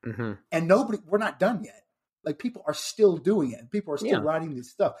it. Mm-hmm. And we're not done yet. Like, people are still doing it, and people are still writing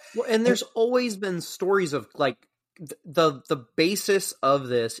this stuff. Well, and there's always been stories of like the basis of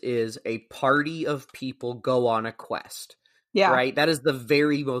this is a party of people go on a quest. Yeah. Right. That is the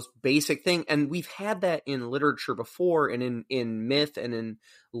very most basic thing. And we've had that in literature before and in myth and in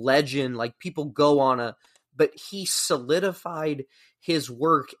legend, like people go on but he solidified his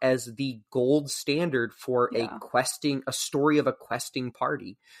work as the gold standard for a story of a questing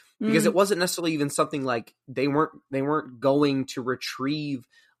party. Because it wasn't necessarily even something like they weren't going to retrieve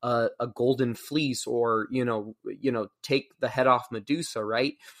a golden fleece or, take the head off Medusa.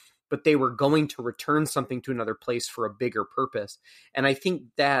 Right. But they were going to return something to another place for a bigger purpose. And I think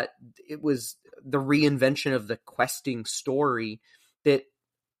that it was the reinvention of the questing story that,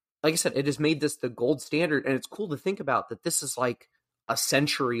 like I said, it has made this the gold standard. And it's cool to think about that this is like a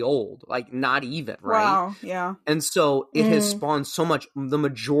century old, like not even, right? Wow, yeah. And so it has spawned so much. The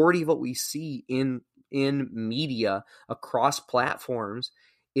majority of what we see in media across platforms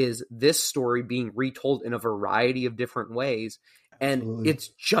is this story being retold in a variety of different ways. And it's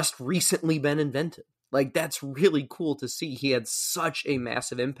just recently been invented. Like, that's really cool to see. He had such a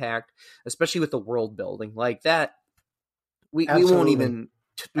massive impact, especially with the world building like that. We won't even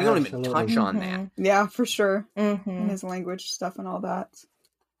touch on that. Yeah, for sure. Mm-hmm. And his language stuff and all that.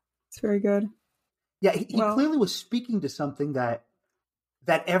 It's very good. Yeah, he clearly was speaking to something that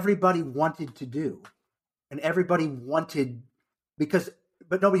everybody wanted to do, and everybody wanted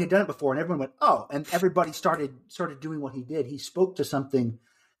but nobody had done it before, and everyone went, oh, and everybody started doing what he did. He spoke to something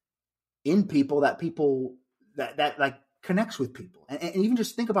in people that like connects with people, and even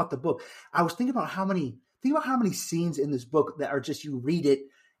just think about the book. I was thinking about how many scenes in this book that are just, you read it,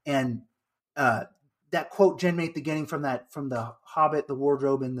 and that quote Jen made at the beginning from the Hobbit, the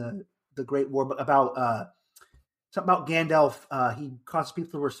Wardrobe, and the Great War, about something about Gandalf. He causes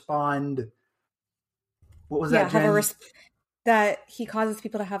people to respond. What was that, Jen? That he causes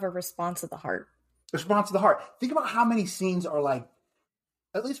people to have a response of the heart. Response to the heart. Think about how many scenes are like,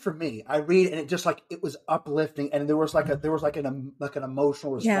 at least for me, I read and it just like, it was uplifting, and there was an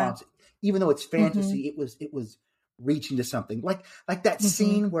emotional response. Even though it's fantasy, it was reaching to something. Like that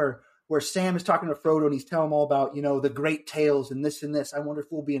scene where Sam is talking to Frodo and he's telling him all about, the great tales and this and this. I wonder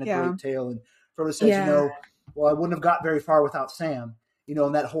if we'll be in a great tale. And Frodo says, well, I wouldn't have got very far without Sam.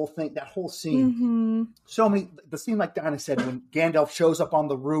 And that whole thing, that whole scene, so many, the scene, like Dinah said, when Gandalf shows up on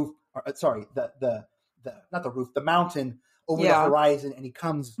the roof, the the mountain over the horizon, and he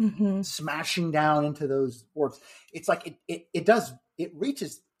comes smashing down into those orcs. It's like it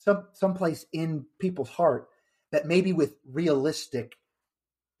reaches someplace in people's heart that maybe with realistic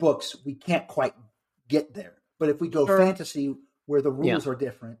books we can't quite get there. But if we go fantasy where the rules are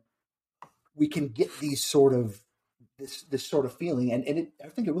different, we can get these sort of this sort of feeling, and I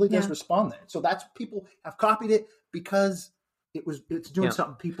think it really does respond there. So that's, people have copied it because it's doing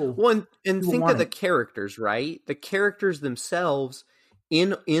something people. Well, and think of the characters, right? The characters themselves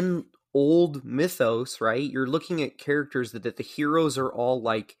in old mythos, right? You're looking at characters that the heroes are all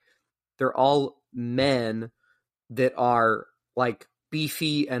like, they're all men that are like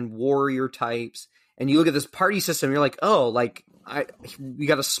beefy and warrior types. And you look at this party system, you're like, oh, like you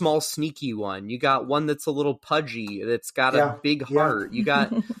got a small sneaky one. You got one that's a little pudgy, that's got a big heart. You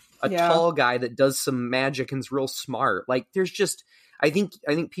got a tall guy that does some magic and's real smart. Like there's just, I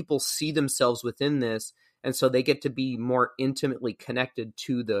think people see themselves within this, and so they get to be more intimately connected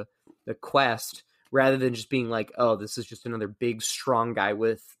to the quest, rather than just being like, oh, this is just another big strong guy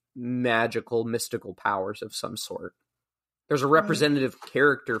with magical mystical powers of some sort. There's a representative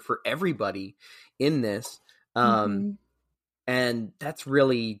character for everybody in this. And that's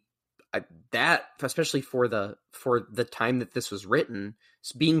really that, especially for the time that this was written,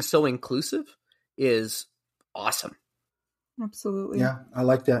 being so inclusive is awesome. Absolutely. Yeah, I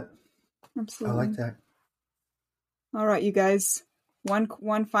like that. Absolutely. I like that. All right, you guys.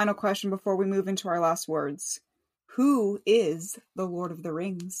 One final question before we move into our last words. Who is the Lord of the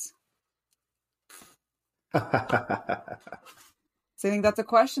Rings? So I think that's a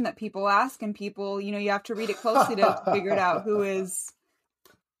question that people ask, and people, you have to read it closely to figure it out. Who is?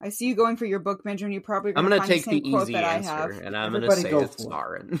 I see you going for your book, Benjamin. You probably I'm going to take the easy answer, and I'm going to say it's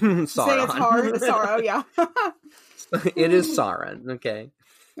Sauron. Sauron. Say it's hard. Sauron, yeah. It is Sauron. Okay.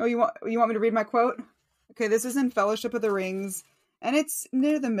 Oh, you want me to read my quote? Okay, this is in Fellowship of the Rings, and it's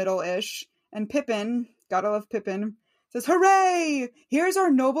near the middle-ish. And Pippin, gotta love Pippin, says, "Hooray! Here's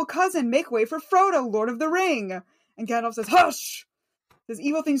our noble cousin. Make way for Frodo, Lord of the Ring." And Gandalf says, "Hush! Says,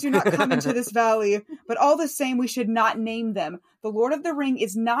 evil things do not come into this valley, but all the same we should not name them. The Lord of the Ring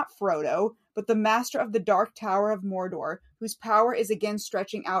is not Frodo, but the master of the Dark Tower of Mordor, whose power is again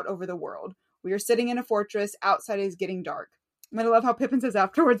stretching out over the world. We are sitting in a fortress. Outside is getting dark." And I love how Pippin says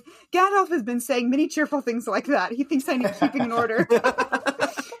afterwards, "Gandalf has been saying many cheerful things like that. He thinks I need keeping in order."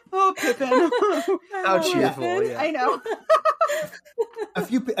 Oh, Pippin. How cheerful. Yeah. I know. A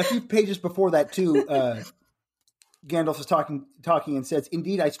few pages before that, too, Gandalf is talking and says,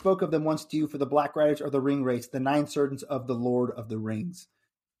 "Indeed, I spoke of them once to you, for the Black Riders are the ring race, the 9 servants of the Lord of the Rings."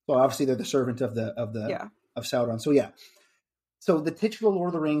 So obviously they're the servant of Sauron. So yeah. So the titular Lord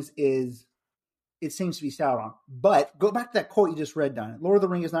of the Rings it seems to be Sauron. But go back to that quote you just read, Don. Lord of the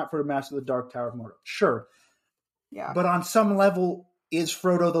Ring is not for the master of the Dark Tower of Mordor. Sure. Yeah. But on some level, is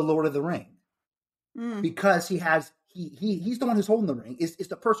Frodo the Lord of the Ring? Because he's the one who's holding the ring. Is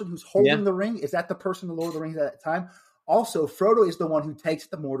the person who's holding the ring, is that the person the Lord of the Rings at that time? Also, Frodo is the one who takes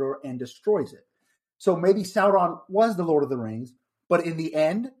the Mordor and destroys it. So maybe Sauron was the Lord of the Rings, but in the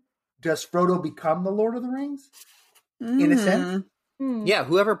end, does Frodo become the Lord of the Rings? In a sense? Yeah,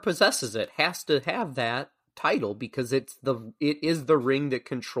 whoever possesses it has to have that title, because it is the ring that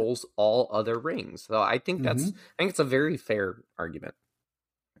controls all other rings. So I think it's a very fair argument.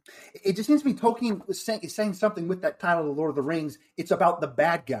 It just seems to be Tolkien is saying something with that title, The Lord of the Rings. It's about the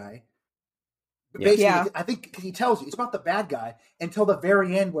bad guy. Basically, I think he tells you it's about the bad guy until the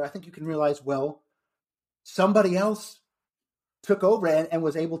very end, where I think you can realize, well, somebody else took over and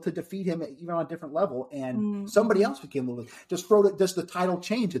was able to defeat him even on a different level, and somebody else became Lord of the Rings. Does the title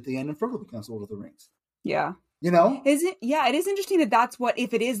change at the end and Frodo becomes Lord of the Rings? Yeah. It is interesting that that's what,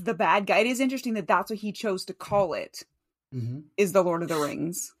 if it is the bad guy, it is interesting that that's what he chose to call it, is the Lord of the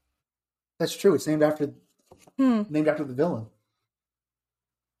Rings. That's true. It's named after the villain.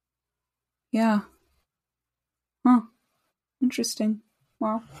 Yeah. Huh. Interesting.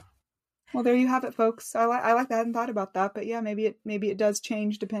 Wow. Well, there you have it, folks. I like that. I hadn't thought about that, but yeah, maybe it does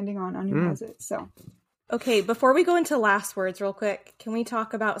change depending on who has it. So, okay, before we go into last words, real quick, can we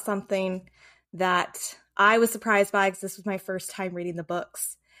talk about something that I was surprised by, because this was my first time reading the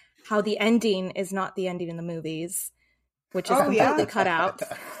books? How the ending is not the ending in the movies, which is completely cut out.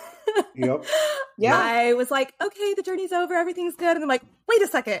 Yep. Yeah. I was like, okay, the journey's over, everything's good, and I'm like, wait a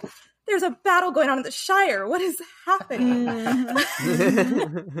second. There's a battle going on in the Shire. What is happening?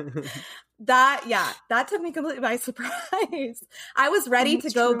 That took me completely by surprise. I was ready to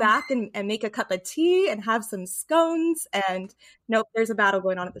go back and make a cup of tea and have some scones, and nope, there's a battle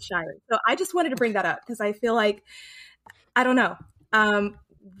going on at the Shire. So I just wanted to bring that up because I feel like, I don't know,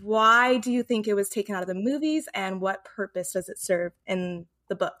 why do you think it was taken out of the movies, and what purpose does it serve in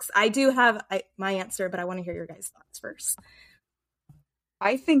the books? I do have my answer, but I want to hear your guys' thoughts first.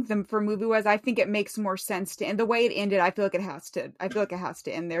 I think for movie wise, I think it makes more sense to end the way it ended. I feel like it has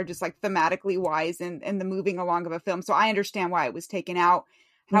to end there, just like thematically wise and the moving along of a film. So I understand why it was taken out.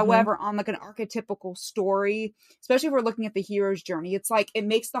 However, on like an archetypical story, especially if we're looking at the hero's journey, it's like it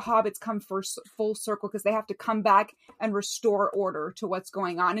makes the hobbits come full circle because they have to come back and restore order to what's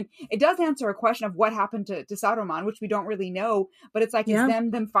going on. And it does answer a question of what happened to Saruman, which we don't really know. But it's like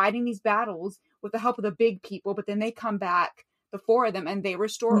it's them fighting these battles with the help of the big people, but then they come back, the four of them, and they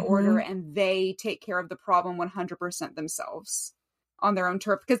restore order and they take care of the problem 100% themselves on their own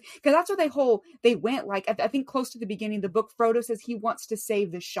turf. Because that's what they went like, I think close to the beginning of the book, Frodo says he wants to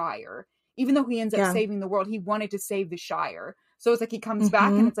save the Shire. Even though he ends up saving the world, he wanted to save the Shire. So it's like he comes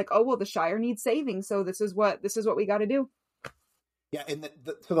back and it's like, oh, well, the Shire needs saving. So this is what we got to do. Yeah. And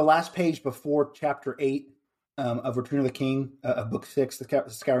so the last page before chapter 8 of Return of the King, of book 6, the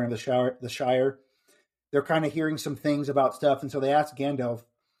Scouring of the Shire, they're kind of hearing some things about stuff. And so they ask Gandalf,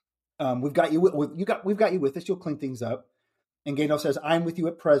 we've got you with us. You'll clean things up. And Gandalf says, I am with you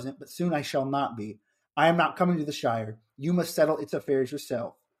at present, but soon I shall not be. I am not coming to the Shire. You must settle its affairs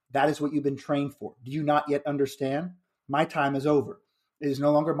yourself. That is what you've been trained for. Do you not yet understand? My time is over. It is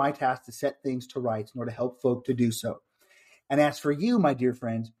no longer my task to set things to rights, nor to help folk to do so. And as for you, my dear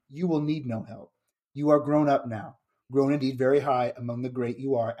friends, you will need no help. You are grown up now, grown indeed very high among the great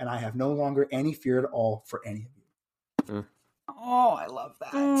you are, and I have no longer any fear at all for any of you. Oh, I love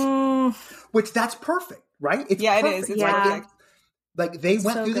that. Which that's perfect, right? It's perfect. It is. It's like they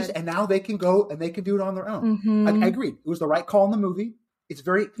went through this and now they can go and they can do it on their own. I agree. It was the right call in the movie. It's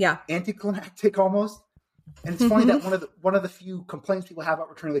very anticlimactic almost. And it's funny that one of the few complaints people have about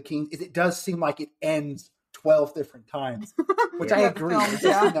Return of the King is it does seem like it ends 12 different times, which I agree. It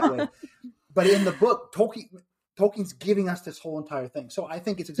does seem that way. But in the book, Tolkien's giving us this whole entire thing. So I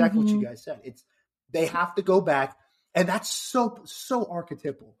think it's exactly what you guys said. They have to go back, and that's so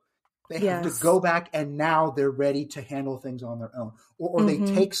archetypal. They have to go back, and now they're ready to handle things on their own. Or they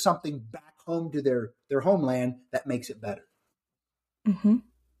take something back home to their homeland that makes it better.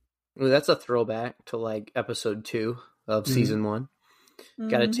 Well, that's a throwback to like episode 2 of season 1.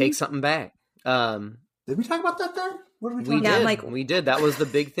 Got to take something back. Did we talk about that there? What did we talk about? We did. That was the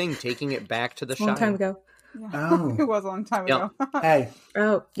big thing, taking it back to the Shire. A long time ago. Yeah. Oh. It was a long time ago. Hey.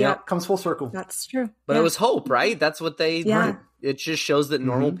 Oh, yeah. Comes full circle. That's true. But it was hope, right? That's what they... Right. It just shows that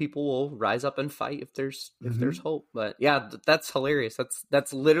normal people will rise up and fight if there's hope. But yeah, that's hilarious.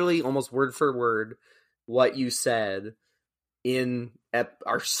 That's literally almost word for word what you said in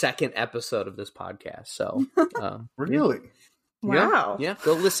our second episode of this podcast. So really? Wow. Yeah,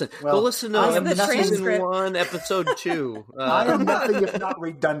 go listen. Go listen to season 1, episode 2. I am nothing if not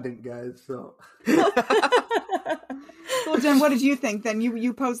redundant, guys. So Well, Jen, what did you think then?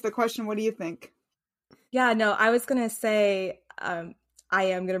 You posed the question, what do you think? Yeah, no, I was going to say I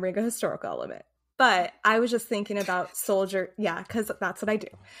am going to bring a historical element. But I was just thinking about because that's what I do.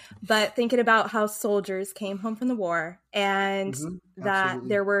 But thinking about how soldiers came home from the war and that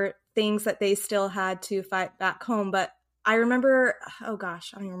there were things that they still had to fight back home. But I remember, I don't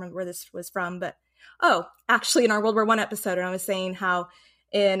even remember where this was from, but actually in our World War I episode, and I was saying how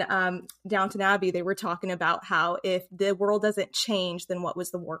in Downton Abbey, they were talking about how if the world doesn't change, then what was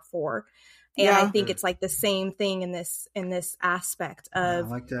the war for? And I think it's like the same thing in this aspect of I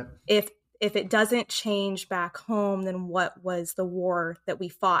like that. If it doesn't change back home, then what was the war that we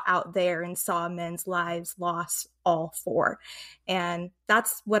fought out there and saw men's lives lost all for? And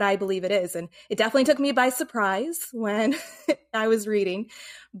that's what I believe it is. And it definitely took me by surprise when I was reading,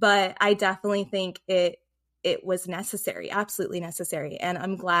 but I definitely think it was necessary, absolutely necessary. And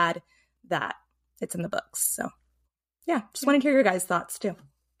I'm glad that it's in the books. So yeah, just want to hear your guys' thoughts too.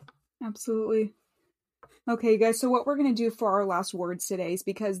 Absolutely. Okay, guys, so what we're going to do for our last words today is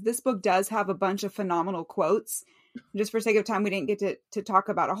because this book does have a bunch of phenomenal quotes. Just for sake of time, we didn't get to talk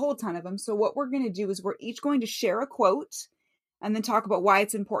about a whole ton of them. So what we're going to do is we're each going to share a quote and then talk about why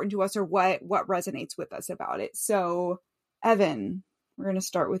it's important to us or what resonates with us about it. So, Evan, we're going to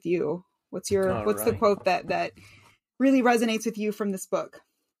start with you. What's the quote that really resonates with you from this book?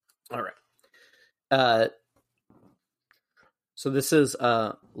 All right. So this is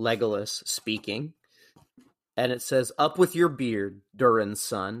Legolas speaking. And it says, "Up with your beard, Durin's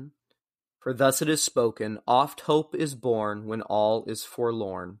son, for thus it is spoken, oft hope is born when all is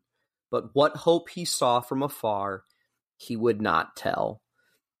forlorn. But what hope he saw from afar, he would not tell."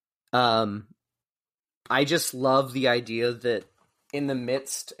 I just love the idea that in the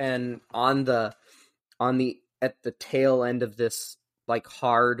midst and at the tail end of this like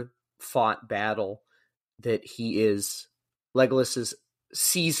hard fought battle that Legolas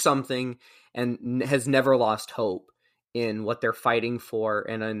sees something and has never lost hope in what they're fighting for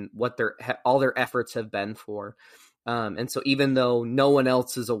and in what all their efforts have been for. And so even though no one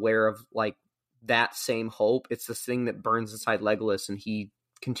else is aware of like that same hope, it's this thing that burns inside Legolas, and he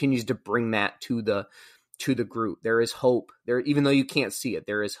continues to bring that to the group. There is hope there, even though you can't see it.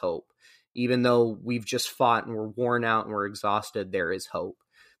 There is hope, even though we've just fought and we're worn out and we're exhausted. There is hope.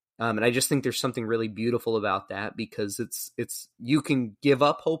 And I just think there's something really beautiful about that, because it's you can give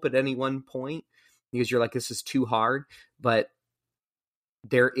up hope at any one point because you're like, this is too hard, but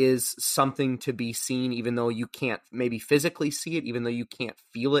there is something to be seen, even though you can't maybe physically see it, even though you can't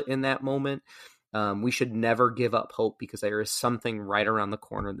feel it in that moment. We should never give up hope, because there is something right around the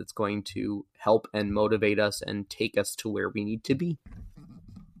corner that's going to help and motivate us and take us to where we need to be.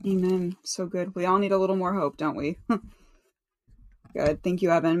 Amen. So good. We all need a little more hope, don't we? Good. Thank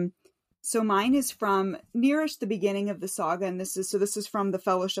you, Evan. So mine is from nearest the beginning of the saga, and this is from the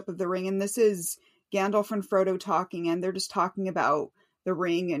Fellowship of the Ring, and this is Gandalf and Frodo talking, and they're just talking about the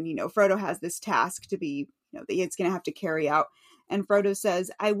ring, and Frodo has this task to be, that he's going to have to carry out. And Frodo says,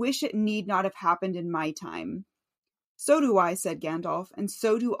 "I wish it need not have happened in my time." "So do I," said Gandalf, "and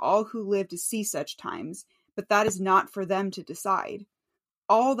so do all who live to see such times, but that is not for them to decide.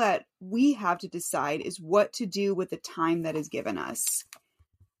 All that we have to decide is what to do with the time that is given us."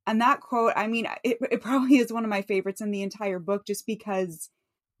 And that quote, I mean, it probably is one of my favorites in the entire book, just because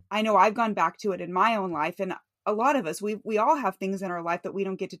I know I've gone back to it in my own life, and a lot of us, we all have things in our life that we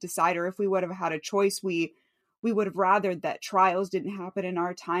don't get to decide, or if we would have had a choice, we would have rathered that trials didn't happen in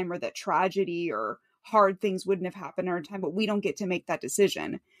our time, or that tragedy or hard things wouldn't have happened in our time, but we don't get to make that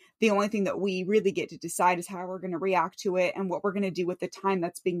decision. The only thing that we really get to decide is how we're going to react to it and what we're going to do with the time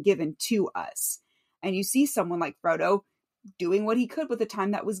that's been given to us. And you see someone like Frodo doing what he could with the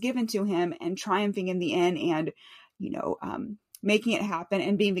time that was given to him and triumphing in the end, and, making it happen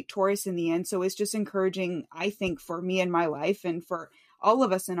and being victorious in the end. So it's just encouraging, I think, for me in my life and for all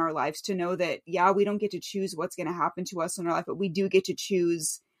of us in our lives to know that, yeah, we don't get to choose what's going to happen to us in our life, but we do get to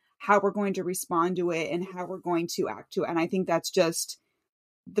choose how we're going to respond to it and how we're going to act to it. And I think that's just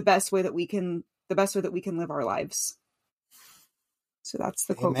the best way that we can live our lives. So that's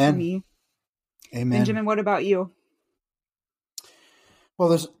the quote for me. Amen. Benjamin, what about you?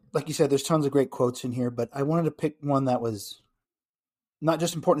 Well, like you said, there's tons of great quotes in here, but I wanted to pick one that was not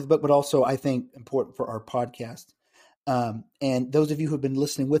just important to the book, but also I think important for our podcast. And those of you who have been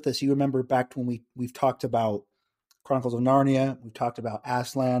listening with us, you remember back when we've talked about Chronicles of Narnia, we've talked about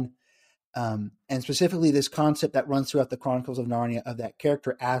Aslan, and specifically this concept that runs throughout the Chronicles of Narnia of that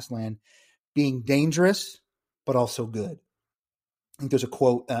character Aslan being dangerous, but also good. I think there's a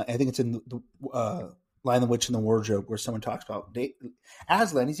quote, I think it's in the Lion, the Witch, and the Wardrobe, where someone talks about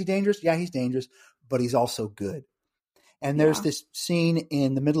Aslan. Is he dangerous? Yeah, he's dangerous, but he's also good. And there's this scene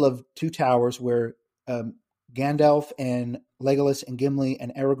in the middle of Two Towers where Gandalf and Legolas and Gimli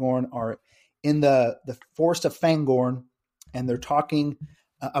and Aragorn are in the forest of Fangorn, and they're talking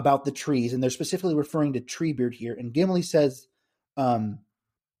about the trees, and they're specifically referring to Treebeard here. And Gimli says something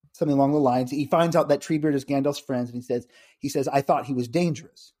along the lines, he finds out that Treebeard is Gandalf's friend, and he says, "I thought he was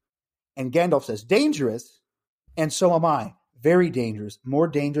dangerous." And Gandalf says, "Dangerous? And so am I. Very dangerous. More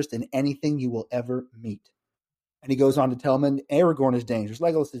dangerous than anything you will ever meet." And he goes on to tell him, Aragorn is dangerous,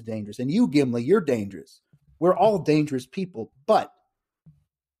 Legolas is dangerous, and you, Gimli, you're dangerous. We're all dangerous people, but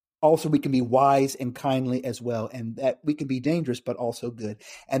also we can be wise and kindly as well, and that we can be dangerous, but also good.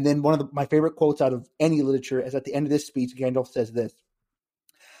 And then one of my favorite quotes out of any literature is at the end of this speech, Gandalf says this: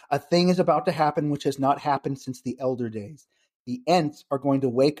 "A thing is about to happen which has not happened since the elder days. The Ents are going to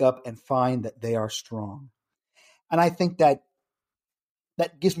wake up and find that they are strong." And I think that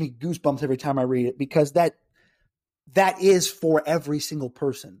gives me goosebumps every time I read it, because that is for every single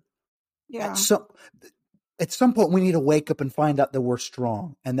person. Yeah. At some point, we need to wake up and find out that we're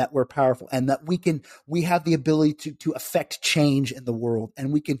strong and that we're powerful and that we have the ability to affect change in the world.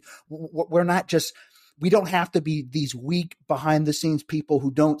 And we don't have to be these weak behind the scenes people who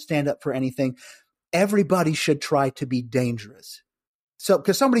don't stand up for anything. Everybody should try to be dangerous. So,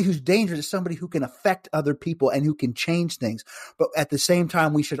 because somebody who's dangerous is somebody who can affect other people and who can change things. But at the same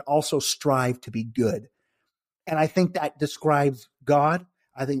time, we should also strive to be good. And I think that describes God.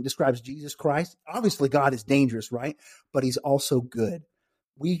 I think it describes Jesus Christ. Obviously, God is dangerous, right? But he's also good.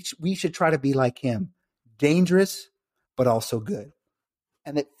 We should try to be like him. Dangerous, but also good.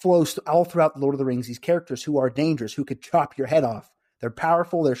 And it flows all throughout the Lord of the Rings, these characters who are dangerous, who could chop your head off. They're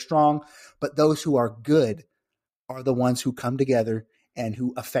powerful, they're strong, but those who are good are the ones who come together and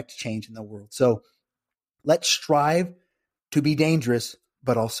who affect change in the world. So let's strive to be dangerous,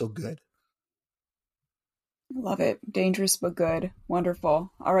 but also good. Love it. Dangerous but good.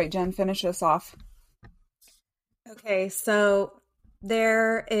 Wonderful. All right, Jen, finish us off. Okay, so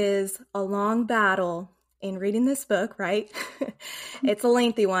there is a long battle in reading this book, right? It's a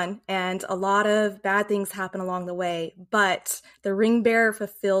lengthy one, and a lot of bad things happen along the way, but the ring bearer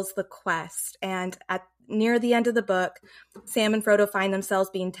fulfills the quest. And near the end of the book, Sam and Frodo find themselves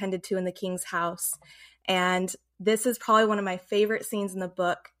being tended to in the king's house. And this is probably one of my favorite scenes in the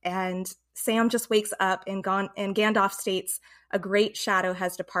book. And Sam just wakes up and Gandalf states, "A great shadow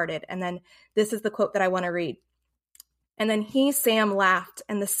has departed." And then this is the quote that I want to read. "And then he, Sam, laughed,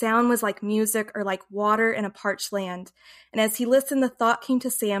 and the sound was like music or like water in a parched land. And as he listened, the thought came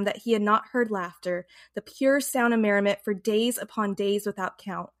to Sam that he had not heard laughter, the pure sound of merriment, for days upon days without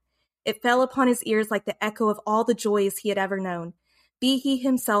count. It fell upon his ears like the echo of all the joys he had ever known. He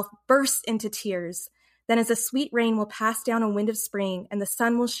himself burst into tears. Then as a sweet rain will pass down a wind of spring, and the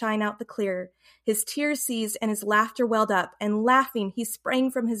sun will shine out the clearer, his tears ceased and his laughter welled up, and laughing he sprang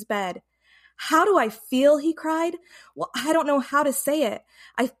from his bed. 'How do I feel?' he cried. 'Well, I don't know how to say it.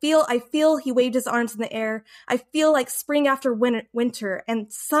 I feel,' he waved his arms in the air. 'I feel like spring after winter,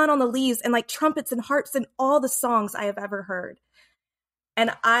 and sun on the leaves, and like trumpets and harps and all the songs I have ever heard.'" And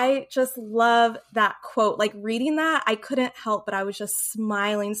I just love that quote. Like, reading that, I couldn't help, but I was just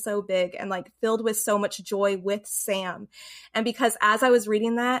smiling so big and like filled with so much joy with Sam. And because as I was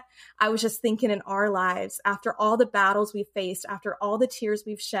reading that, I was just thinking in our lives, after all the battles we've faced, after all the tears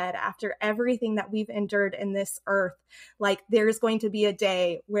we've shed, after everything that we've endured in this earth, like there's going to be a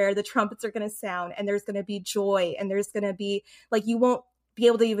day where the trumpets are going to sound, and there's going to be joy, and there's going to be like, you won't be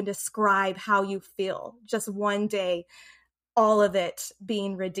able to even describe how you feel. Just one day, all of it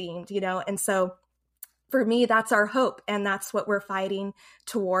being redeemed, And so for me, that's our hope, and that's what we're fighting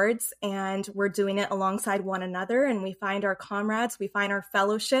towards. And we're doing it alongside one another, and we find our comrades, we find our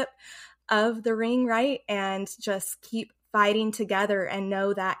fellowship of the ring, right? And just keep fighting together and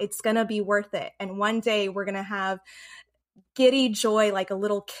know that it's going to be worth it. And one day we're going to have giddy joy like a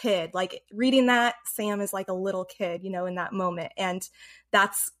little kid. Like reading that, Sam is like a little kid, in that moment. And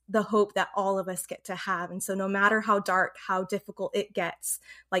that's the hope that all of us get to have. And so no matter how dark, how difficult it gets,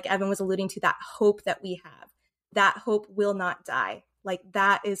 like Evan was alluding to, that hope that we have, that hope will not die. Like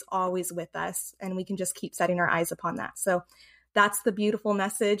that is always with us, and we can just keep setting our eyes upon that. So that's the beautiful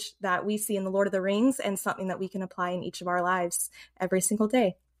message that we see in the Lord of the Rings, and something that we can apply in each of our lives every single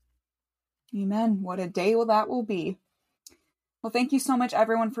day. Amen. What a day that will be. Well, thank you so much,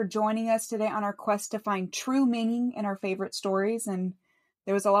 everyone, for joining us today on our quest to find true meaning in our favorite stories. And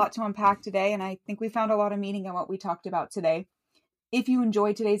there was a lot to unpack today, and I think we found a lot of meaning in what we talked about today. If you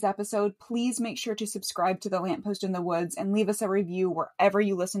enjoyed today's episode, please make sure to subscribe to The Lamppost in the Woods and leave us a review wherever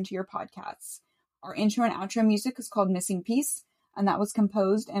you listen to your podcasts. Our intro and outro music is called Missing Piece, and that was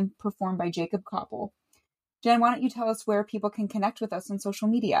composed and performed by Jacob Koppel. Jen, why don't you tell us where people can connect with us on social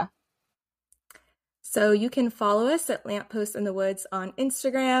media? So you can follow us at Lamppost in the Woods on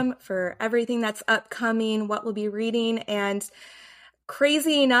Instagram for everything that's upcoming, what we'll be reading. And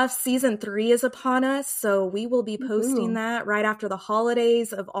crazy enough, season 3 is upon us. So we will be posting that right after the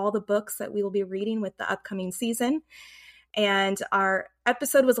holidays of all the books that we will be reading with the upcoming season. And our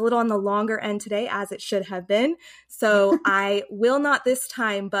episode was a little on the longer end today, as it should have been. So I will not this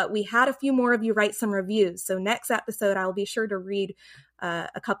time, but we had a few more of you write some reviews. So next episode, I'll be sure to read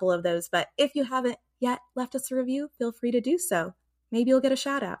a couple of those. But if you haven't yet left us a review, feel free to do so. Maybe you'll get a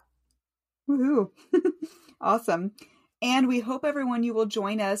shout out. Woohoo. Awesome. And we hope, everyone, you will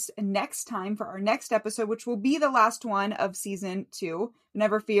join us next time for our next episode, which will be the last one of season 2.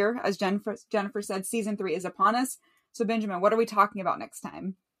 Never fear, as Jennifer said, season 3 is upon us. So, Benjamin, what are we talking about next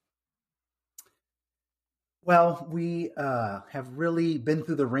time? Well, we have really been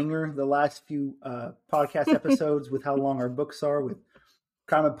through the ringer the last few podcast episodes with how long our books are, with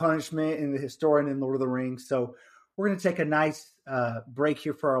Crime and Punishment and The Historian and Lord of the Rings. So we're going to take a nice break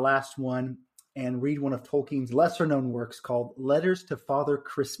here for our last one and read one of Tolkien's lesser-known works called Letters to Father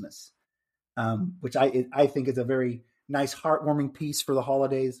Christmas, which I think is a very nice, heartwarming piece for the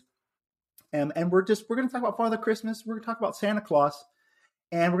holidays. And we're going to talk about Father Christmas. We're going to talk about Santa Claus.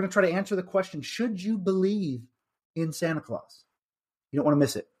 And we're going to try to answer the question, should you believe in Santa Claus? You don't want to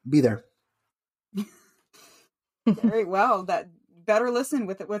miss it. Be there. Very well. That better listen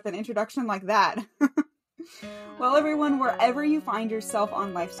with an introduction like that. Well, everyone, wherever you find yourself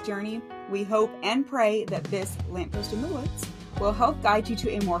on life's journey, we hope and pray that this Lamppost in the Woods will help guide you to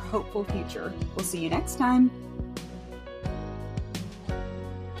a more hopeful future. We'll see you next time.